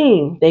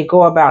self-esteem, they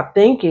go about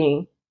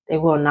thinking they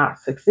will not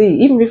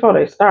succeed. Even before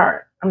they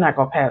start, I'm not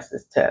going to pass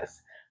this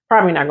test.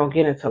 Probably not going to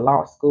get into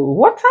law school.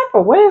 What type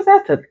of way is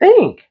that to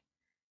think?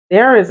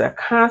 There is a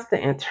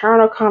constant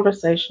internal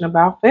conversation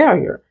about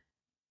failure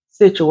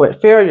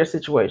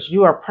situation.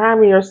 You are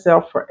priming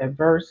yourself for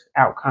adverse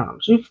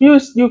outcomes.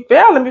 You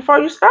failing before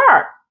you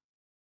start.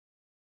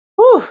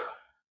 Whew.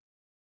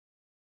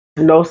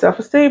 Low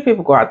self-esteem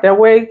people go out their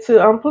way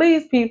to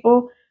please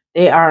people.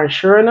 They are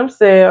insuring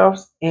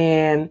themselves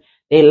and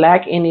they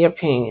lack any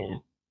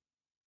opinion.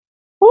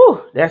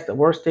 Whew, that's the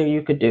worst thing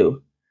you could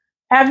do.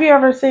 Have you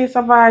ever seen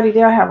somebody,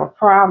 they'll have a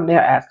problem, they'll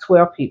ask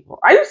 12 people.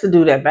 I used to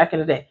do that back in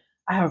the day.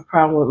 I have a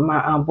problem with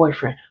my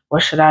boyfriend.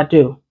 What should I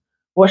do?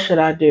 What should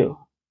I do?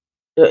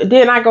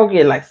 Then I go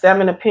get like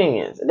 7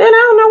 opinions. Then I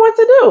don't know what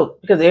to do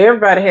because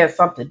everybody has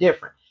something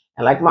different.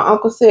 And like my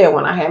uncle said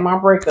when I had my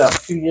breakup a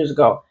few years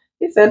ago,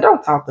 he said,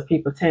 don't talk to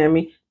people,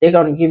 Tammy. They're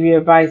going to give you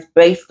advice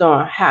based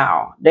on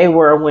how they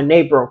were when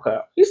they broke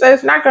up. He said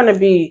it's not going to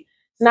be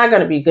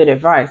good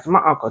advice. My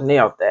uncle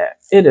nailed that.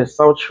 It is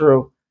so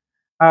true.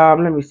 Let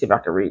me see if I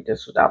can read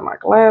this without my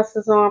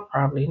glasses on.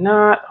 Probably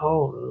not.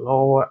 Oh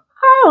Lord.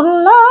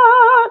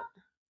 Oh Lord.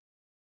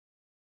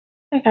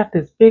 They got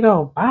this big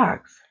old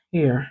box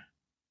here.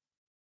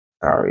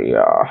 Sorry,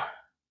 y'all.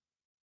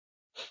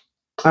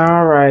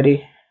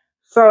 Alrighty.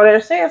 So they're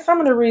saying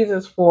some of the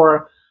reasons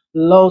for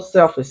low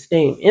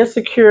self-esteem,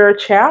 insecure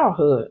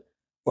childhood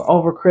with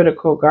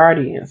overcritical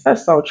guardians.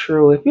 That's so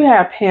true. If you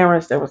have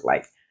parents that was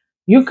like,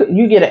 you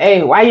get an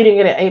A, why you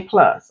didn't get an A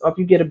plus? Or if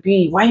you get a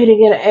B, why you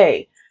didn't get an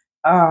A?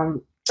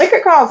 It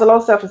could cause a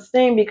low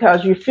self-esteem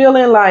because you're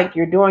feeling like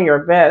you're doing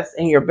your best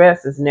and your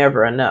best is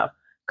never enough.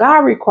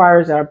 God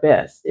requires our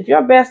best. If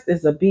your best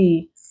is a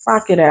B,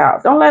 rock it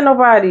out. Don't let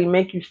nobody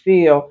make you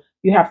feel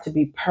you have to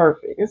be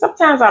perfect. And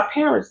sometimes our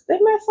parents, they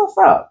mess us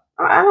up.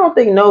 I don't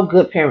think no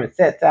good parent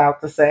sets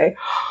out to say,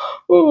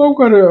 oh, I'm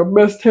going to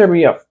mess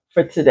Tammy up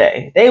for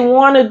today. They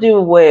want to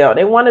do well.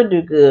 They want to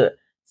do good.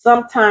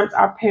 Sometimes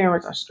our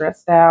parents are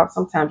stressed out.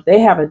 Sometimes they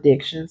have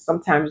addictions.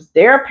 Sometimes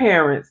their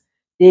parents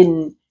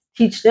didn't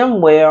teach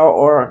them well,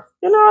 or,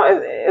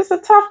 it's a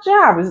tough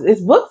job.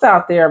 It's books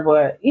out there,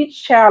 but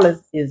each child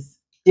is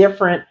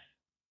different.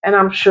 And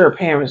I'm sure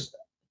parents,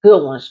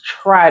 good ones,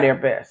 try their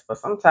best, but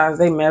sometimes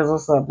they mess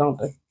us up, don't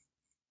they?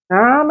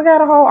 I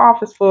got a whole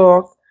office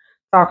full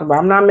talking about.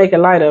 I'm not making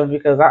light of it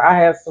because I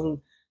have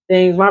some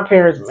things my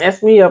parents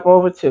messed me up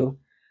over too.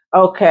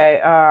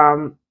 Okay.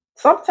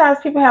 Sometimes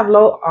people have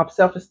low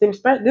self-esteem.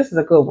 This is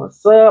a good one.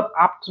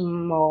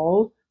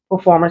 Suboptimal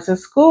performance in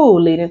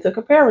school leading to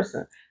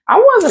comparison.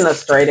 I wasn't a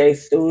straight A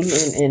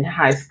student in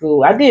high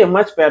school. I did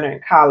much better in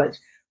college,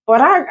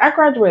 but I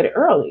graduated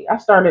early. I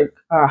started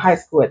high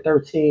school at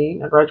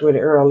 13. I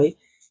graduated early,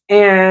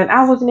 and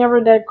I was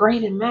never that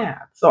great in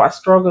math, so I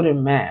struggled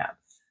in math.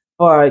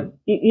 But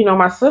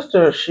my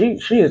sister, she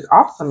is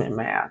awesome in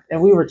math,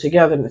 and we were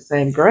together in the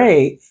same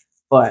grade.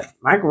 But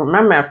my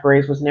math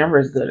grades was never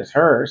as good as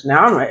hers.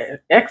 Now I'm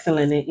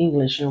excellent in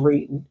English and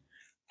reading.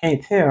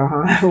 Can't tell,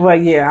 huh?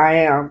 But yeah, I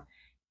am.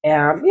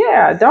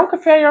 Yeah, don't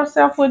compare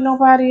yourself with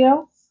nobody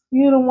else.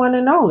 You're the one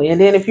and only.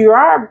 And then if you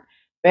are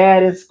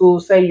bad in school,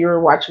 say you're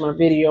watching my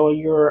video or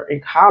you're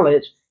in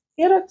college,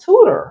 get a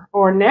tutor.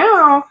 Or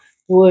now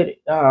with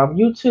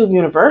YouTube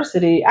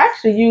University, I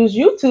actually use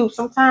YouTube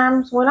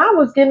sometimes when I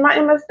was getting my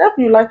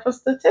MSW, like for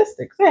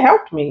statistics. It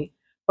helped me.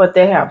 But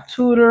they have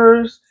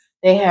tutors,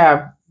 they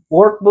have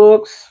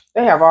workbooks,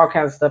 they have all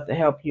kinds of stuff to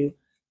help you.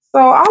 So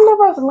all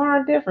of us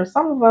learn different.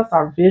 Some of us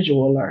are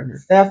visual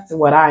learners. That's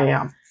what I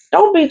am.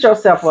 Don't beat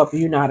yourself up if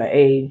you're not an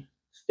A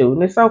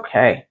student. It's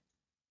okay.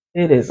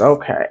 It is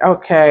okay.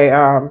 Okay.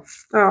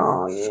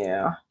 Oh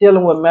yeah.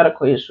 Dealing with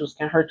medical issues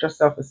can hurt your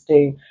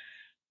self-esteem.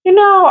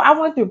 I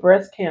went through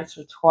breast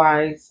cancer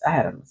twice. I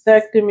had a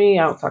mastectomy.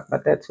 I don't talk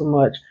about that too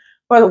much.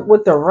 But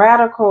with the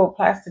radical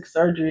plastic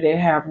surgery they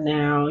have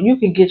now, you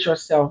can get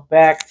yourself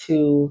back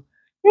to,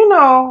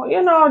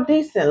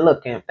 decent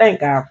looking. Thank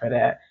God for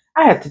that.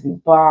 I had to be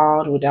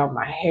bald without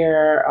my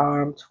hair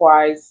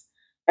twice.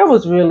 It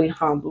was really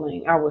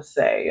humbling, I would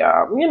say.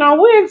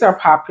 Wigs are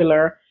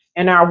popular,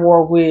 and I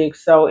wore wigs,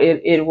 so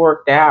it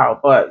worked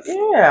out. But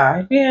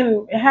yeah,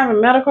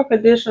 having medical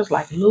conditions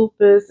like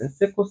lupus and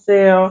sickle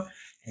cell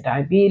and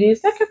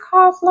diabetes, that could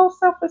cause low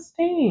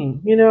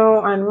self-esteem,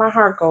 and my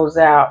heart goes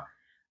out.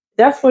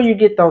 That's where you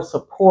get those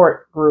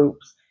support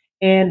groups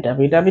and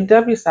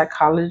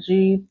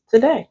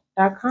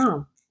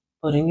www.psychologytoday.com.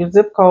 Put in your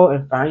zip code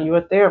and find you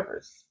a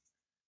therapist.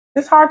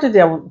 It's hard to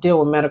deal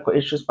with medical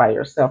issues by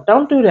yourself.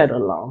 Don't do that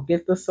alone.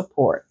 Get the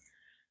support.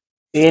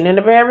 Being in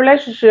a bad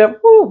relationship,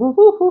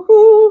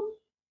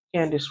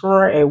 can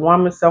destroy a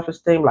woman's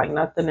self-esteem like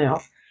nothing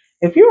else.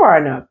 If you are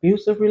in an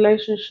abusive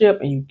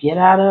relationship and you get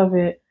out of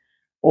it,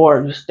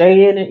 or you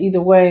stay in it,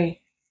 either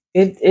way,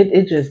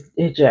 it just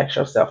ejects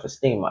your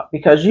self-esteem up,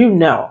 because you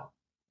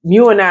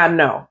and I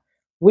know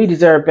we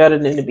deserve better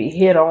than to be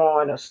hit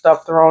on or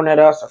stuff thrown at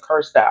us or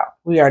cursed out.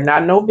 We are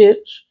not no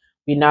bitch.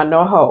 We not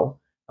no hoe.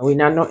 And we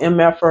not no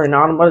MFer and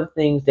all them other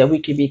things that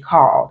we could be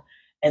called.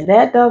 And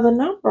that does a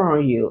number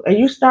on you. And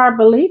you start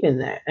believing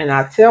that. And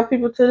I tell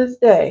people to this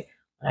day,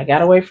 when I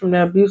got away from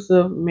the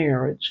abusive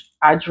marriage,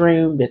 I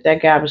dreamed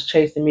that guy was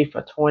chasing me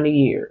for 20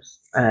 years.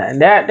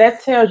 And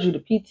that tells you the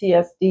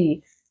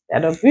PTSD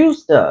that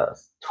abuse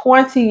does.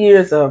 20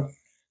 years of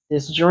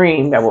this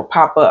dream that will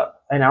pop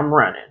up and I'm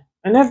running.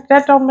 And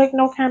that don't make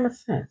no kind of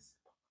sense.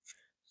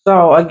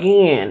 So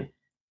again,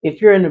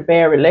 if you're in a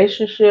bad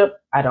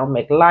relationship, I don't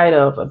make light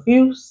of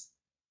abuse.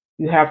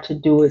 You have to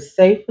do it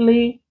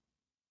safely.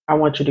 I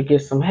want you to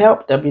get some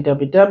help.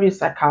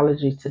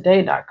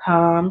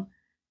 www.psychologytoday.com.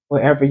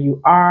 Wherever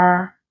you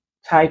are,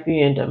 type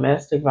in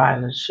domestic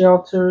violence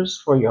shelters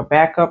for your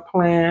backup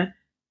plan.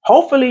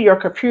 Hopefully your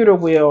computer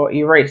will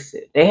erase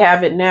it. They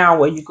have it now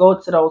where you go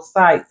to those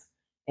sites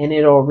and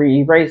it'll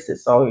erase it.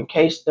 So in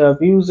case the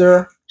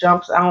abuser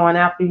jumps on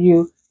after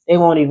you, they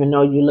won't even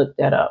know you looked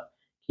that up.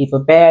 Keep a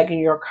bag in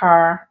your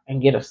car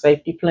and get a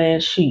safety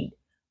plan sheet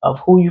of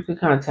who you can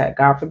contact.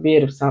 God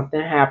forbid, if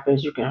something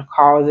happens, you can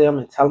call them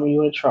and tell them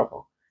you're in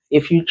trouble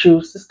if you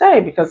choose to stay.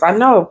 Because I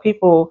know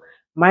people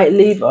might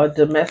leave a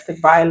domestic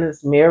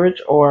violence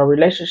marriage or a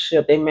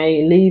relationship. They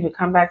may leave and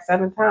come back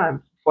 7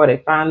 times before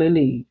they finally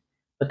leave.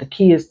 But the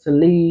key is to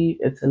leave,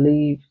 and to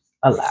leave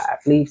alive,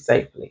 leave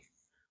safely.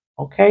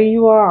 Okay,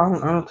 you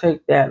all, I don't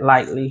take that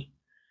lightly.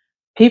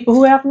 People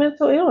who have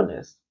mental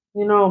illness,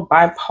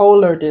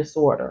 bipolar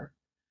disorder,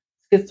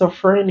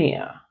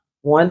 schizophrenia.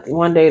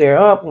 One day they're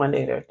up, one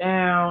day they're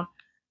down.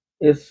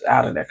 It's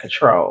out of their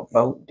control.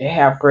 But they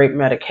have great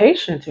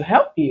medication to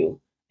help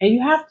you. And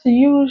you have to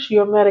use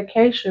your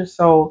medication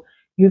so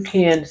you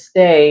can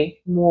stay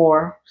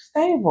more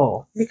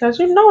stable, because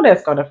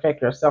that's going to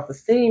affect your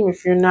self-esteem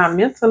if you're not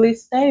mentally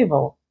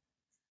stable.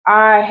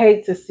 I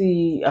hate to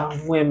see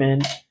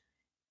women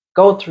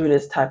go through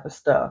this type of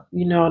stuff.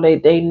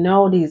 They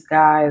know these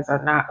guys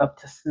are not up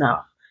to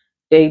snuff.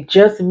 They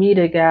just meet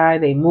a guy,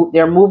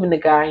 they're moving the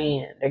guy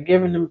in. They're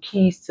giving them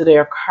keys to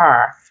their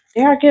car.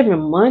 They are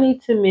giving money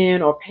to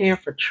men or paying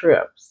for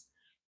trips.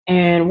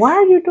 And why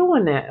are you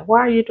doing that? Why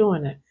are you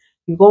doing that?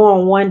 You go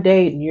on one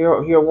date and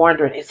you're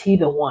wondering, is he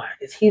the one?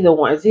 Is he the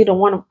one? Is he the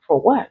one for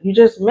what? You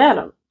just met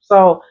him.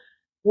 So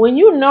when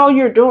you know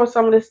you're doing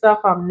some of this stuff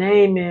I'm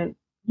naming,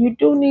 you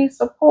do need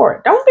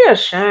support. Don't be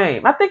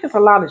ashamed. I think it's a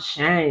lot of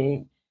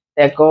shame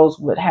that goes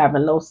with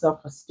having low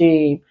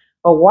self-esteem.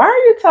 But why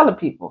are you telling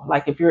people,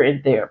 like, if you're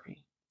in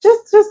therapy?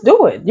 Just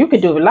do it. You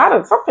could do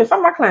some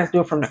of my clients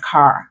do it from the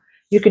car.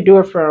 You could do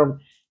it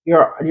from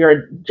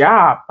your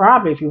job,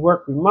 probably if you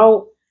work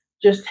remote.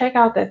 Just take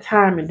out that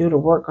time and do the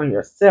work on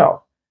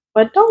yourself.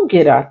 But don't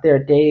get out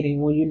there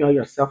dating when you know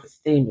your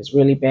self-esteem is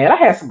really bad. I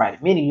had somebody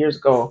many years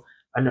ago,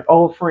 an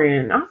old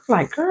friend. I was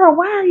like, girl,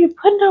 why are you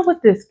putting up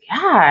with this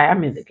guy? I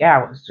mean, the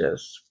guy was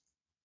just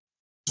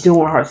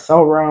doing her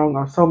so wrong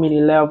on so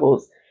many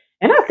levels.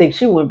 And I think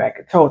she went back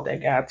and told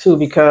that guy too,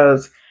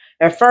 because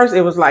At first,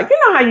 it was like, you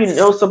know how you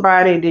know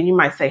somebody, and then you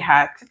might say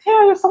hi to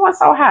tell you someone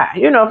so hi.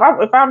 You know,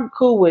 if I'm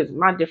cool with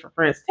my different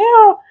friends,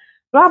 tell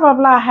blah blah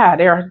blah hi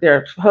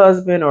their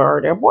husband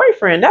or their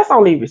boyfriend. That's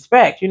only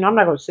respect. You know, I'm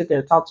not going to sit there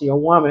and talk to your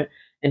woman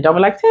and don't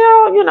be like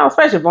tell you know,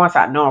 especially once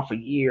I know him for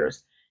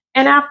years.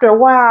 And after a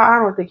while, I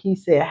don't think he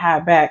said hi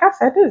back. I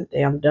said, this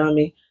damn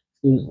dummy.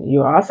 Excuse me,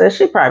 you all. I said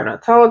she probably done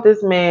told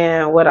this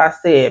man what I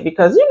said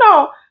because you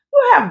know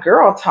you have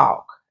girl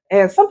talk,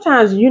 and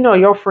sometimes you know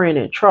your friend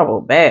in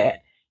trouble bad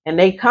and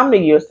they come to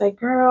you and say,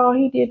 "Girl,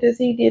 he did this,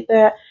 he did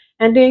that,"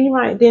 and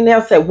then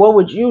they'll say, "What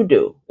would you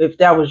do if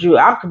that was you?"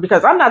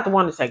 Because I'm not the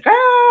one to say, "Girl,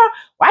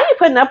 why are you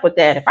putting up with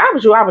that?" If I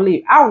was you, I would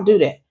leave. I don't do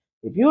that.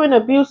 If you're in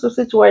an abusive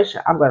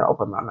situation, I'm going to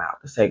open my mouth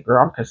and say,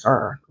 "Girl, I'm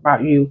concerned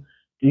about you.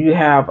 Do you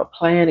have a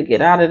plan to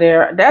get out of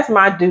there?" That's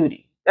my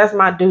duty. That's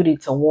my duty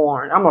to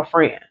warn. I'm a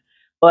friend.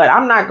 But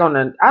I'm not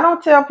gonna. I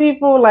don't tell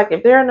people like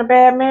if they're in a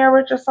bad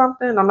marriage or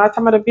something. I'm not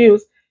talking about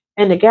abuse,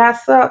 and the guy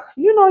suck.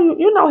 You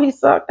know he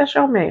sucked. That's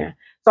your man.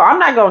 So I'm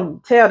not gonna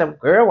tell them,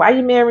 girl, why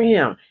you marry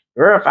him?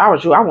 Girl, if I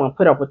was you, I wouldn't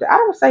put up with that. I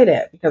don't say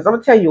that because I'm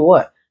gonna tell you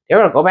what, they're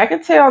gonna go back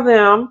and tell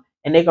them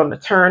and they're gonna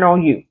turn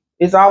on you.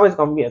 It's always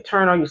gonna be a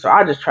turn on you. So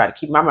I just try to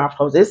keep my mouth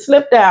closed. It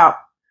slipped out.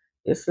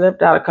 It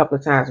slipped out a couple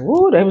of times.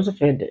 Woo, they was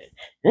offended.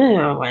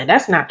 Man,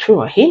 that's not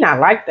true. He not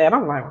like that.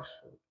 I'm like,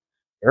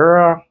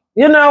 girl,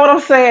 you know what I'm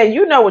saying?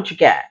 You know what you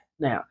got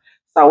now.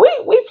 So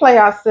we play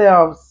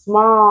ourselves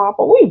small,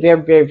 but we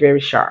very, very,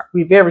 very sharp.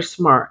 We very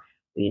smart.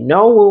 We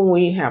know when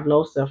we have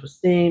low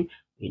self-esteem.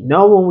 We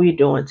know when we're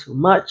doing too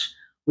much.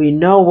 We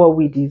know what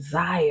we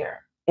desire.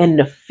 And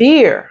the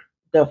fear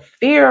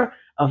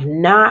of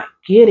not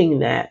getting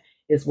that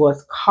is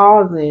what's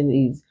causing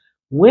these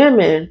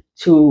women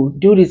to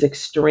do these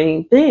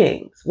extreme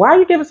things. Why are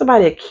you giving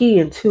somebody a key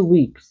in 2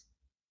 weeks?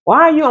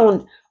 Why are you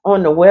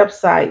on the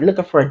website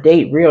looking for a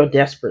date real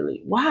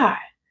desperately? Why?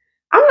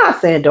 I'm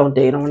not saying don't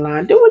date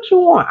online. Do what you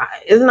want.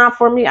 It's not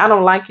for me. I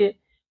don't like it.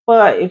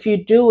 But if you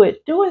do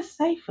it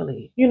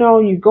safely. You know,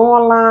 you go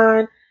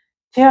online,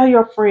 tell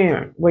your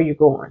friend where you're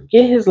going.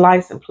 Get his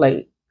license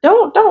plate.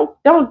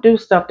 Don't do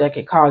stuff that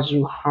can cause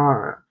you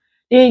harm.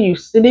 Then you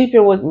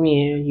sleeping with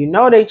men. You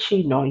know they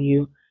cheating on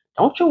you.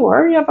 Don't you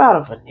worry about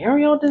a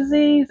venereal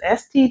disease,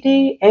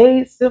 STD,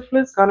 AIDS,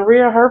 syphilis,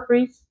 gonorrhea,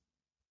 herpes.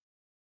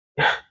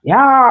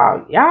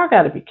 Y'all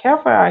got to be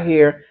careful out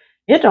here.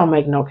 It don't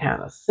make no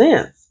kind of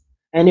sense.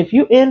 And if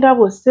you end up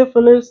with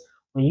syphilis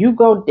when you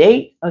go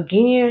date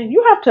again,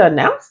 you have to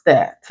announce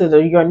that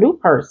to your new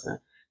person.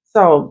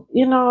 So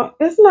you know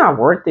it's not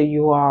worth it,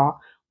 you all.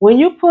 When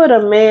you put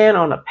a man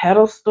on a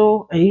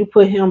pedestal and you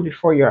put him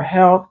before your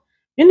health,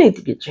 you need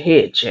to get your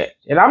head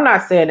checked. And I'm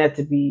not saying that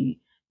to be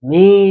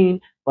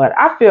mean, but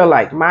I feel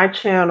like my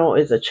channel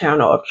is a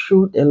channel of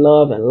truth and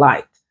love and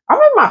light. I'm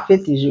in my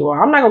 50s, you all.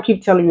 I'm not gonna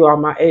keep telling you all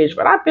my age,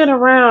 but I've been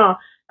around,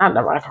 not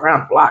like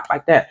around the block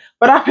like that,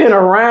 but I've been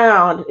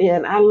around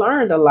and I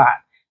learned a lot.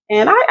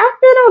 And I've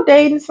been on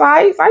dating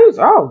sites. I used,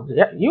 oh,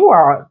 you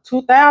are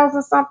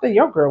 2000 something.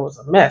 Your girl was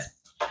a mess.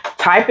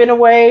 Typing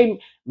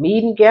away,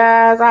 meeting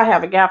guys. I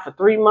have a guy for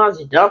 3 months.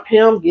 You dump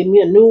him, give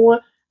me a new one.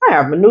 I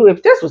have a new,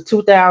 if this was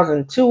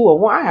 2002 or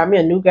one, I have me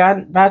a new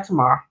guy by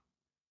tomorrow.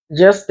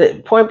 Just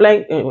the point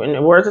blank, in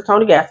the words of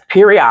Tony Gas,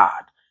 period.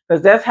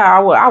 Because that's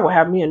how I would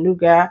have me a new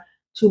guy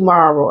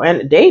tomorrow.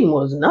 And dating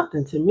was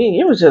nothing to me.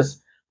 It was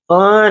just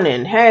fun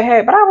and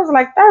hey. But I was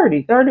like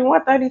 30,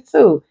 31,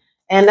 32.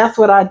 And that's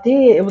what I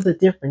did. It was a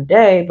different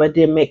day, but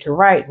didn't make it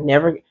right.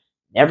 Never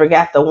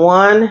got the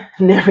one,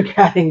 never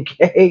got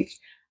engaged.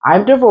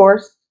 I'm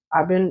divorced.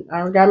 I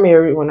got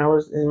married when I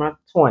was in my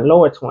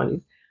lower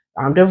 20s.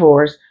 I'm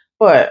divorced.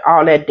 But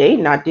all that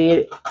dating I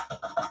did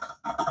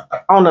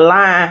on the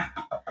line,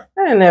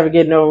 I didn't ever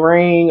get no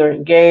ring or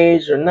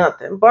engaged or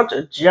nothing. Bunch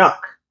of junk.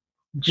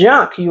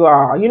 Junk, you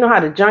all. You know how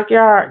the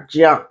junkyard?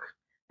 Junk.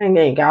 And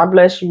then God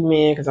bless you,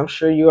 man, because I'm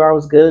sure you all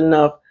was good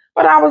enough.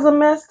 But I was a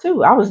mess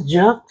too. I was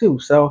junk too.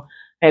 So,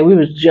 hey, we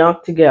was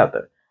junk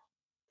together.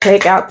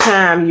 Take out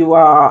time, you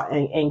all,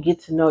 and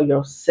get to know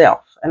yourself.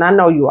 And I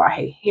know you all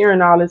hate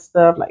hearing all this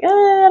stuff. Like,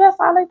 that's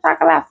all they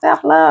talk about,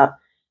 self-love.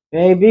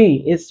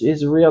 Baby, it's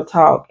real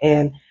talk.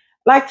 And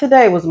like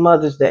today was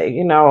Mother's Day.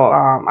 You know,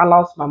 I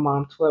lost my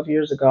mom 12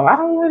 years ago. I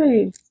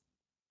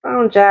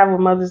don't jive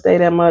with Mother's Day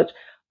that much,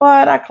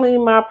 but I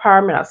cleaned my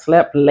apartment. I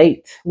slept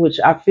late, which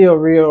I feel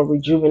real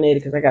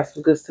rejuvenated because I got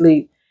some good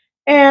sleep.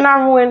 And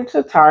I went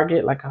to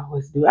Target like I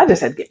always do. I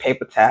just had to get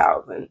paper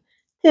towels and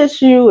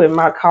tissue and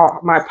my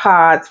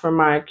pods for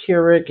my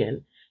Keurig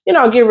and, you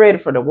know, get ready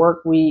for the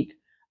work week.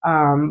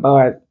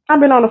 But I've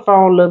been on the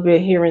phone a little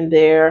bit here and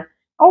there.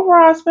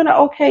 Overall, it's been an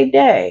okay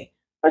day.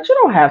 But you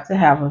don't have to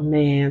have a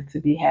man to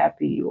be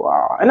happy, you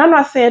all. And I'm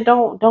not saying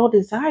don't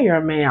desire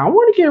a man. I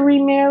want to get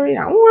remarried.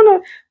 I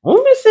want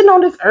to be sitting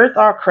on this earth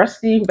all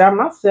crusty by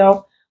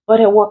myself.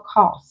 But at what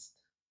cost?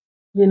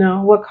 You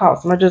know, what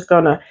cost? Am I just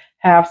gonna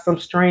have some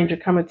stranger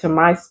come into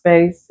my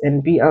space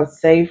and be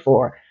unsafe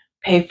or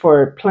pay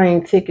for a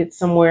plane ticket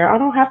somewhere? I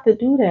don't have to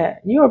do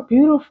that. You're a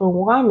beautiful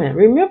woman.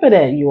 Remember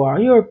that you are.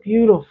 You're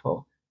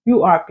beautiful.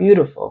 You are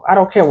beautiful. I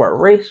don't care what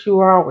race you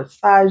are, what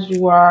size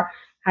you are,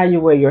 how you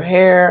wear your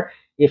hair,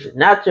 if it's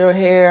not your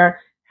hair,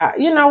 how,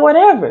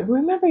 whatever.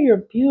 Remember, you're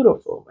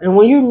beautiful. And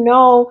when you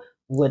know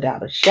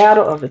without a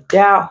shadow of a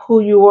doubt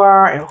who you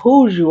are and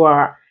whose you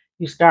are,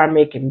 you start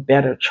making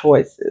better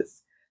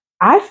choices.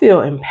 I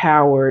feel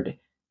empowered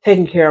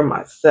taking care of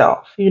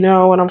myself. You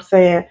know what I'm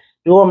saying?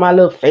 Doing my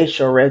little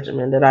facial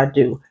regimen that I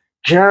do,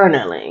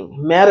 journaling,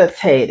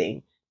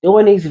 meditating,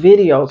 doing these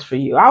videos for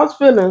you. I was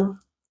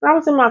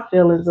in my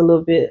feelings a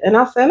little bit, and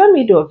I said, let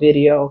me do a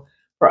video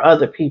for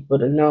other people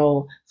to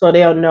know, so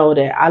they'll know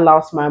that I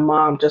lost my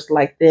mom just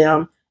like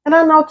them. And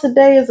I know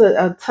today is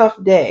a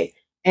tough day,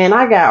 and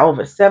I got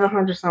over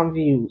 700 some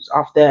views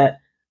off that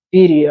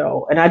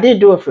video. And I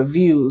did do it for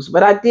views,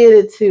 but I did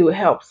it to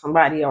help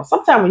somebody else.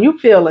 Sometimes when you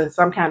feel in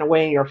some kind of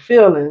way in your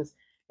feelings,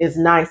 it's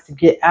nice to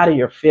get out of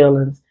your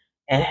feelings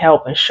and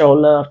help and show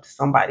love to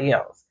somebody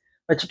else.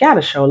 But you got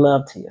to show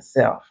love to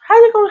yourself. How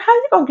you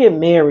gonna get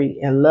married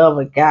and love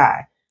a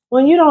guy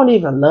when you don't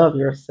even love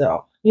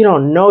yourself? You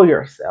don't know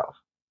yourself.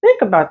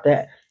 Think about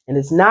that. And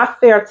it's not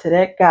fair to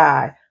that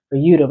guy for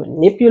you to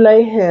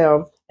manipulate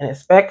him and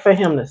expect for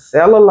him to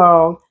sell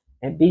along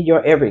and be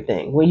your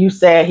everything. When you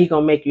sad, he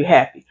gonna make you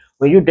happy.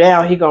 When you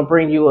down, he gonna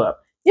bring you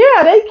up.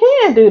 Yeah, they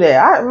can do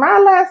that. My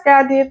last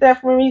guy did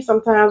that for me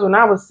sometimes when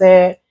I was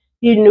sad.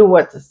 He knew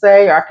what to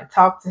say. I could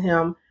talk to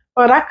him,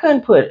 but I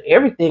couldn't put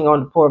everything on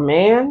the poor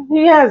man.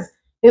 He has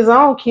his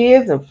own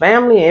kids and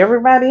family and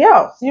everybody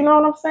else. You know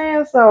what I'm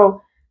saying?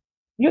 So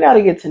you got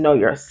to get to know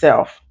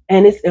yourself,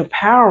 and it's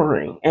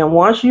empowering. And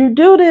once you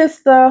do this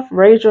stuff,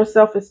 raise your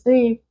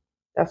self-esteem,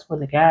 that's when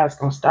the guys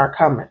going to start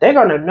coming. They're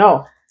going to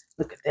know,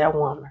 look at that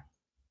woman.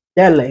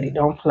 That lady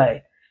don't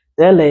play.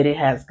 That lady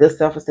has good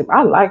self-esteem.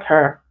 I like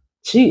her.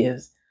 She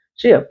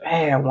a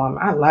bad woman.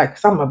 I like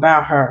something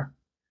about her.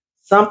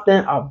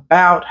 Something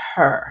about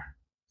her.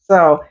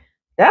 So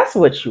that's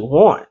what you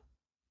want.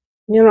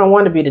 You don't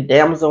want to be the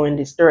damsel in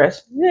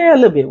distress. Yeah, a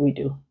little bit we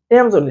do.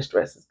 Damsel in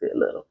distress is good, a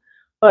little.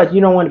 But you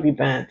don't want to be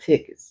buying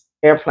tickets,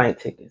 airplane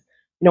tickets.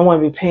 You don't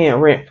want to be paying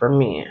rent for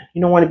men.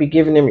 You don't want to be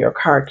giving them your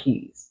car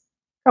keys.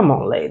 Come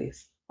on,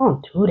 ladies.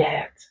 Don't do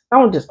that.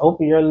 Don't just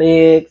open your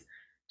legs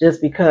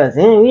just because.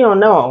 You don't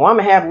know. A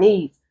woman have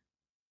needs.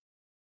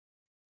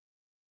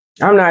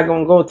 I'm not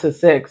going to go to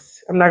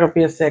sex. I'm not going to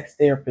be a sex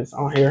therapist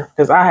on here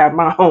because I have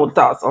my own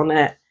thoughts on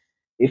that.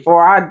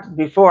 Before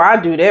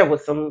I do that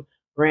with some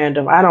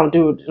random, I don't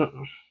do it.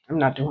 I'm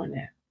not doing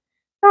that.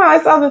 No,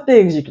 it's other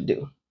things you can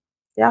do.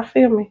 Y'all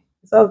feel me?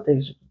 There's other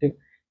things you can do.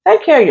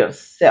 Take care of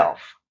yourself.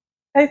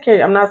 Take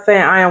care. I'm not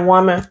saying I am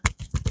woman.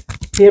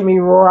 Hear me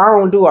roar. I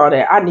don't do all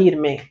that. I need a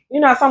man.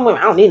 You know, some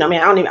women, I don't need no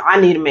man. I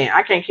need a man.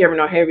 I can't carry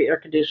no heavy air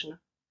conditioner.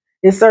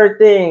 It's certain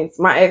things.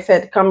 My ex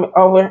had to come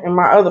over in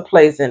my other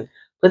place and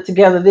put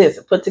together this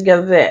and put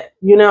together that.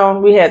 You know,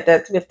 we had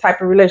that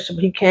type of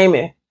relationship. He came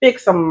and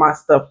fixed some of my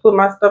stuff, put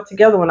my stuff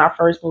together when I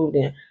first moved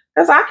in.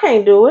 Because I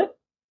can't do it.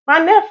 My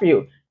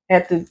nephew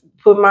had to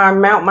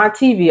mount my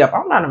TV up.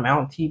 I'm not a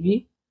mount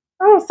TV.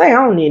 I don't say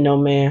I don't need no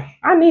man.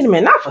 I need a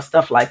man, not for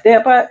stuff like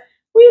that, but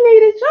we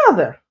need each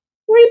other.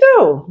 We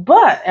do.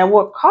 But at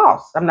what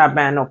cost? I'm not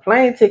buying no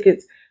plane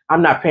tickets.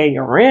 I'm not paying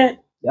your rent,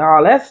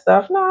 all that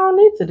stuff. No, I don't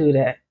need to do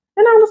that.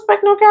 And I don't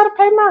expect no guy to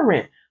pay my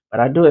rent. But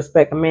I do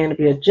expect a man to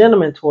be a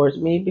gentleman towards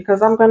me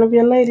because I'm going to be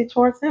a lady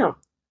towards him.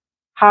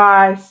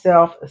 High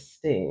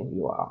self-esteem,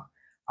 you all.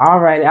 All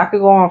right, I could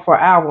go on for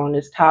an hour on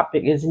this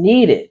topic. It's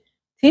needed.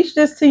 Teach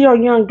this to your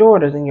young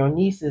daughters and your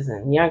nieces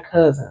and young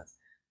cousins.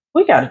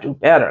 We got to do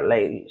better,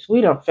 ladies.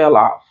 We done fell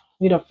off.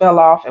 We done fell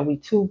off, and we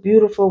too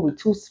beautiful. We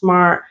too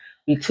smart.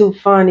 We too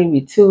funny.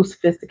 We too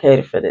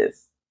sophisticated for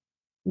this.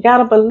 You got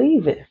to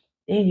believe it,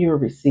 and you'll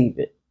receive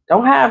it.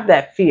 Don't have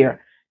that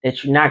fear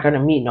that you're not going to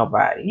meet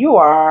nobody. You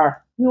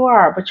are,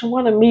 but you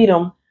want to meet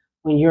them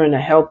when you're in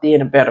a healthy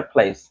and a better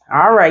place.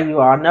 All right,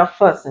 you all, enough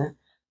fussing.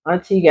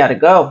 Auntie, you got to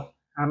go.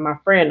 My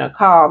friend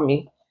called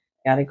me.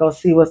 Got to go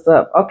see what's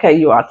up. Okay,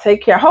 you all,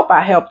 take care. Hope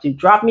I helped you.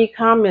 Drop me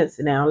comments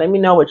now. Let me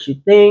know what you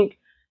think.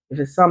 If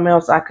it's something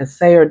else I could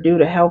say or do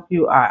to help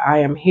you, I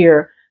am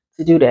here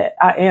to do that.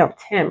 I am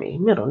Tammi,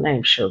 middle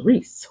name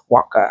Sharice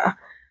Walker,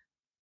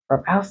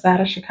 from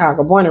outside of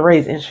Chicago, born and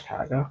raised in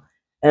Chicago.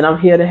 And I'm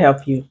here to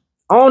help you.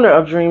 Owner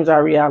of Dreams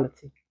Are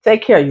Reality.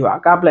 Take care, you all.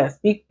 God bless.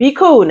 Be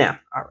cool now.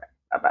 All right.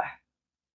 Bye-bye.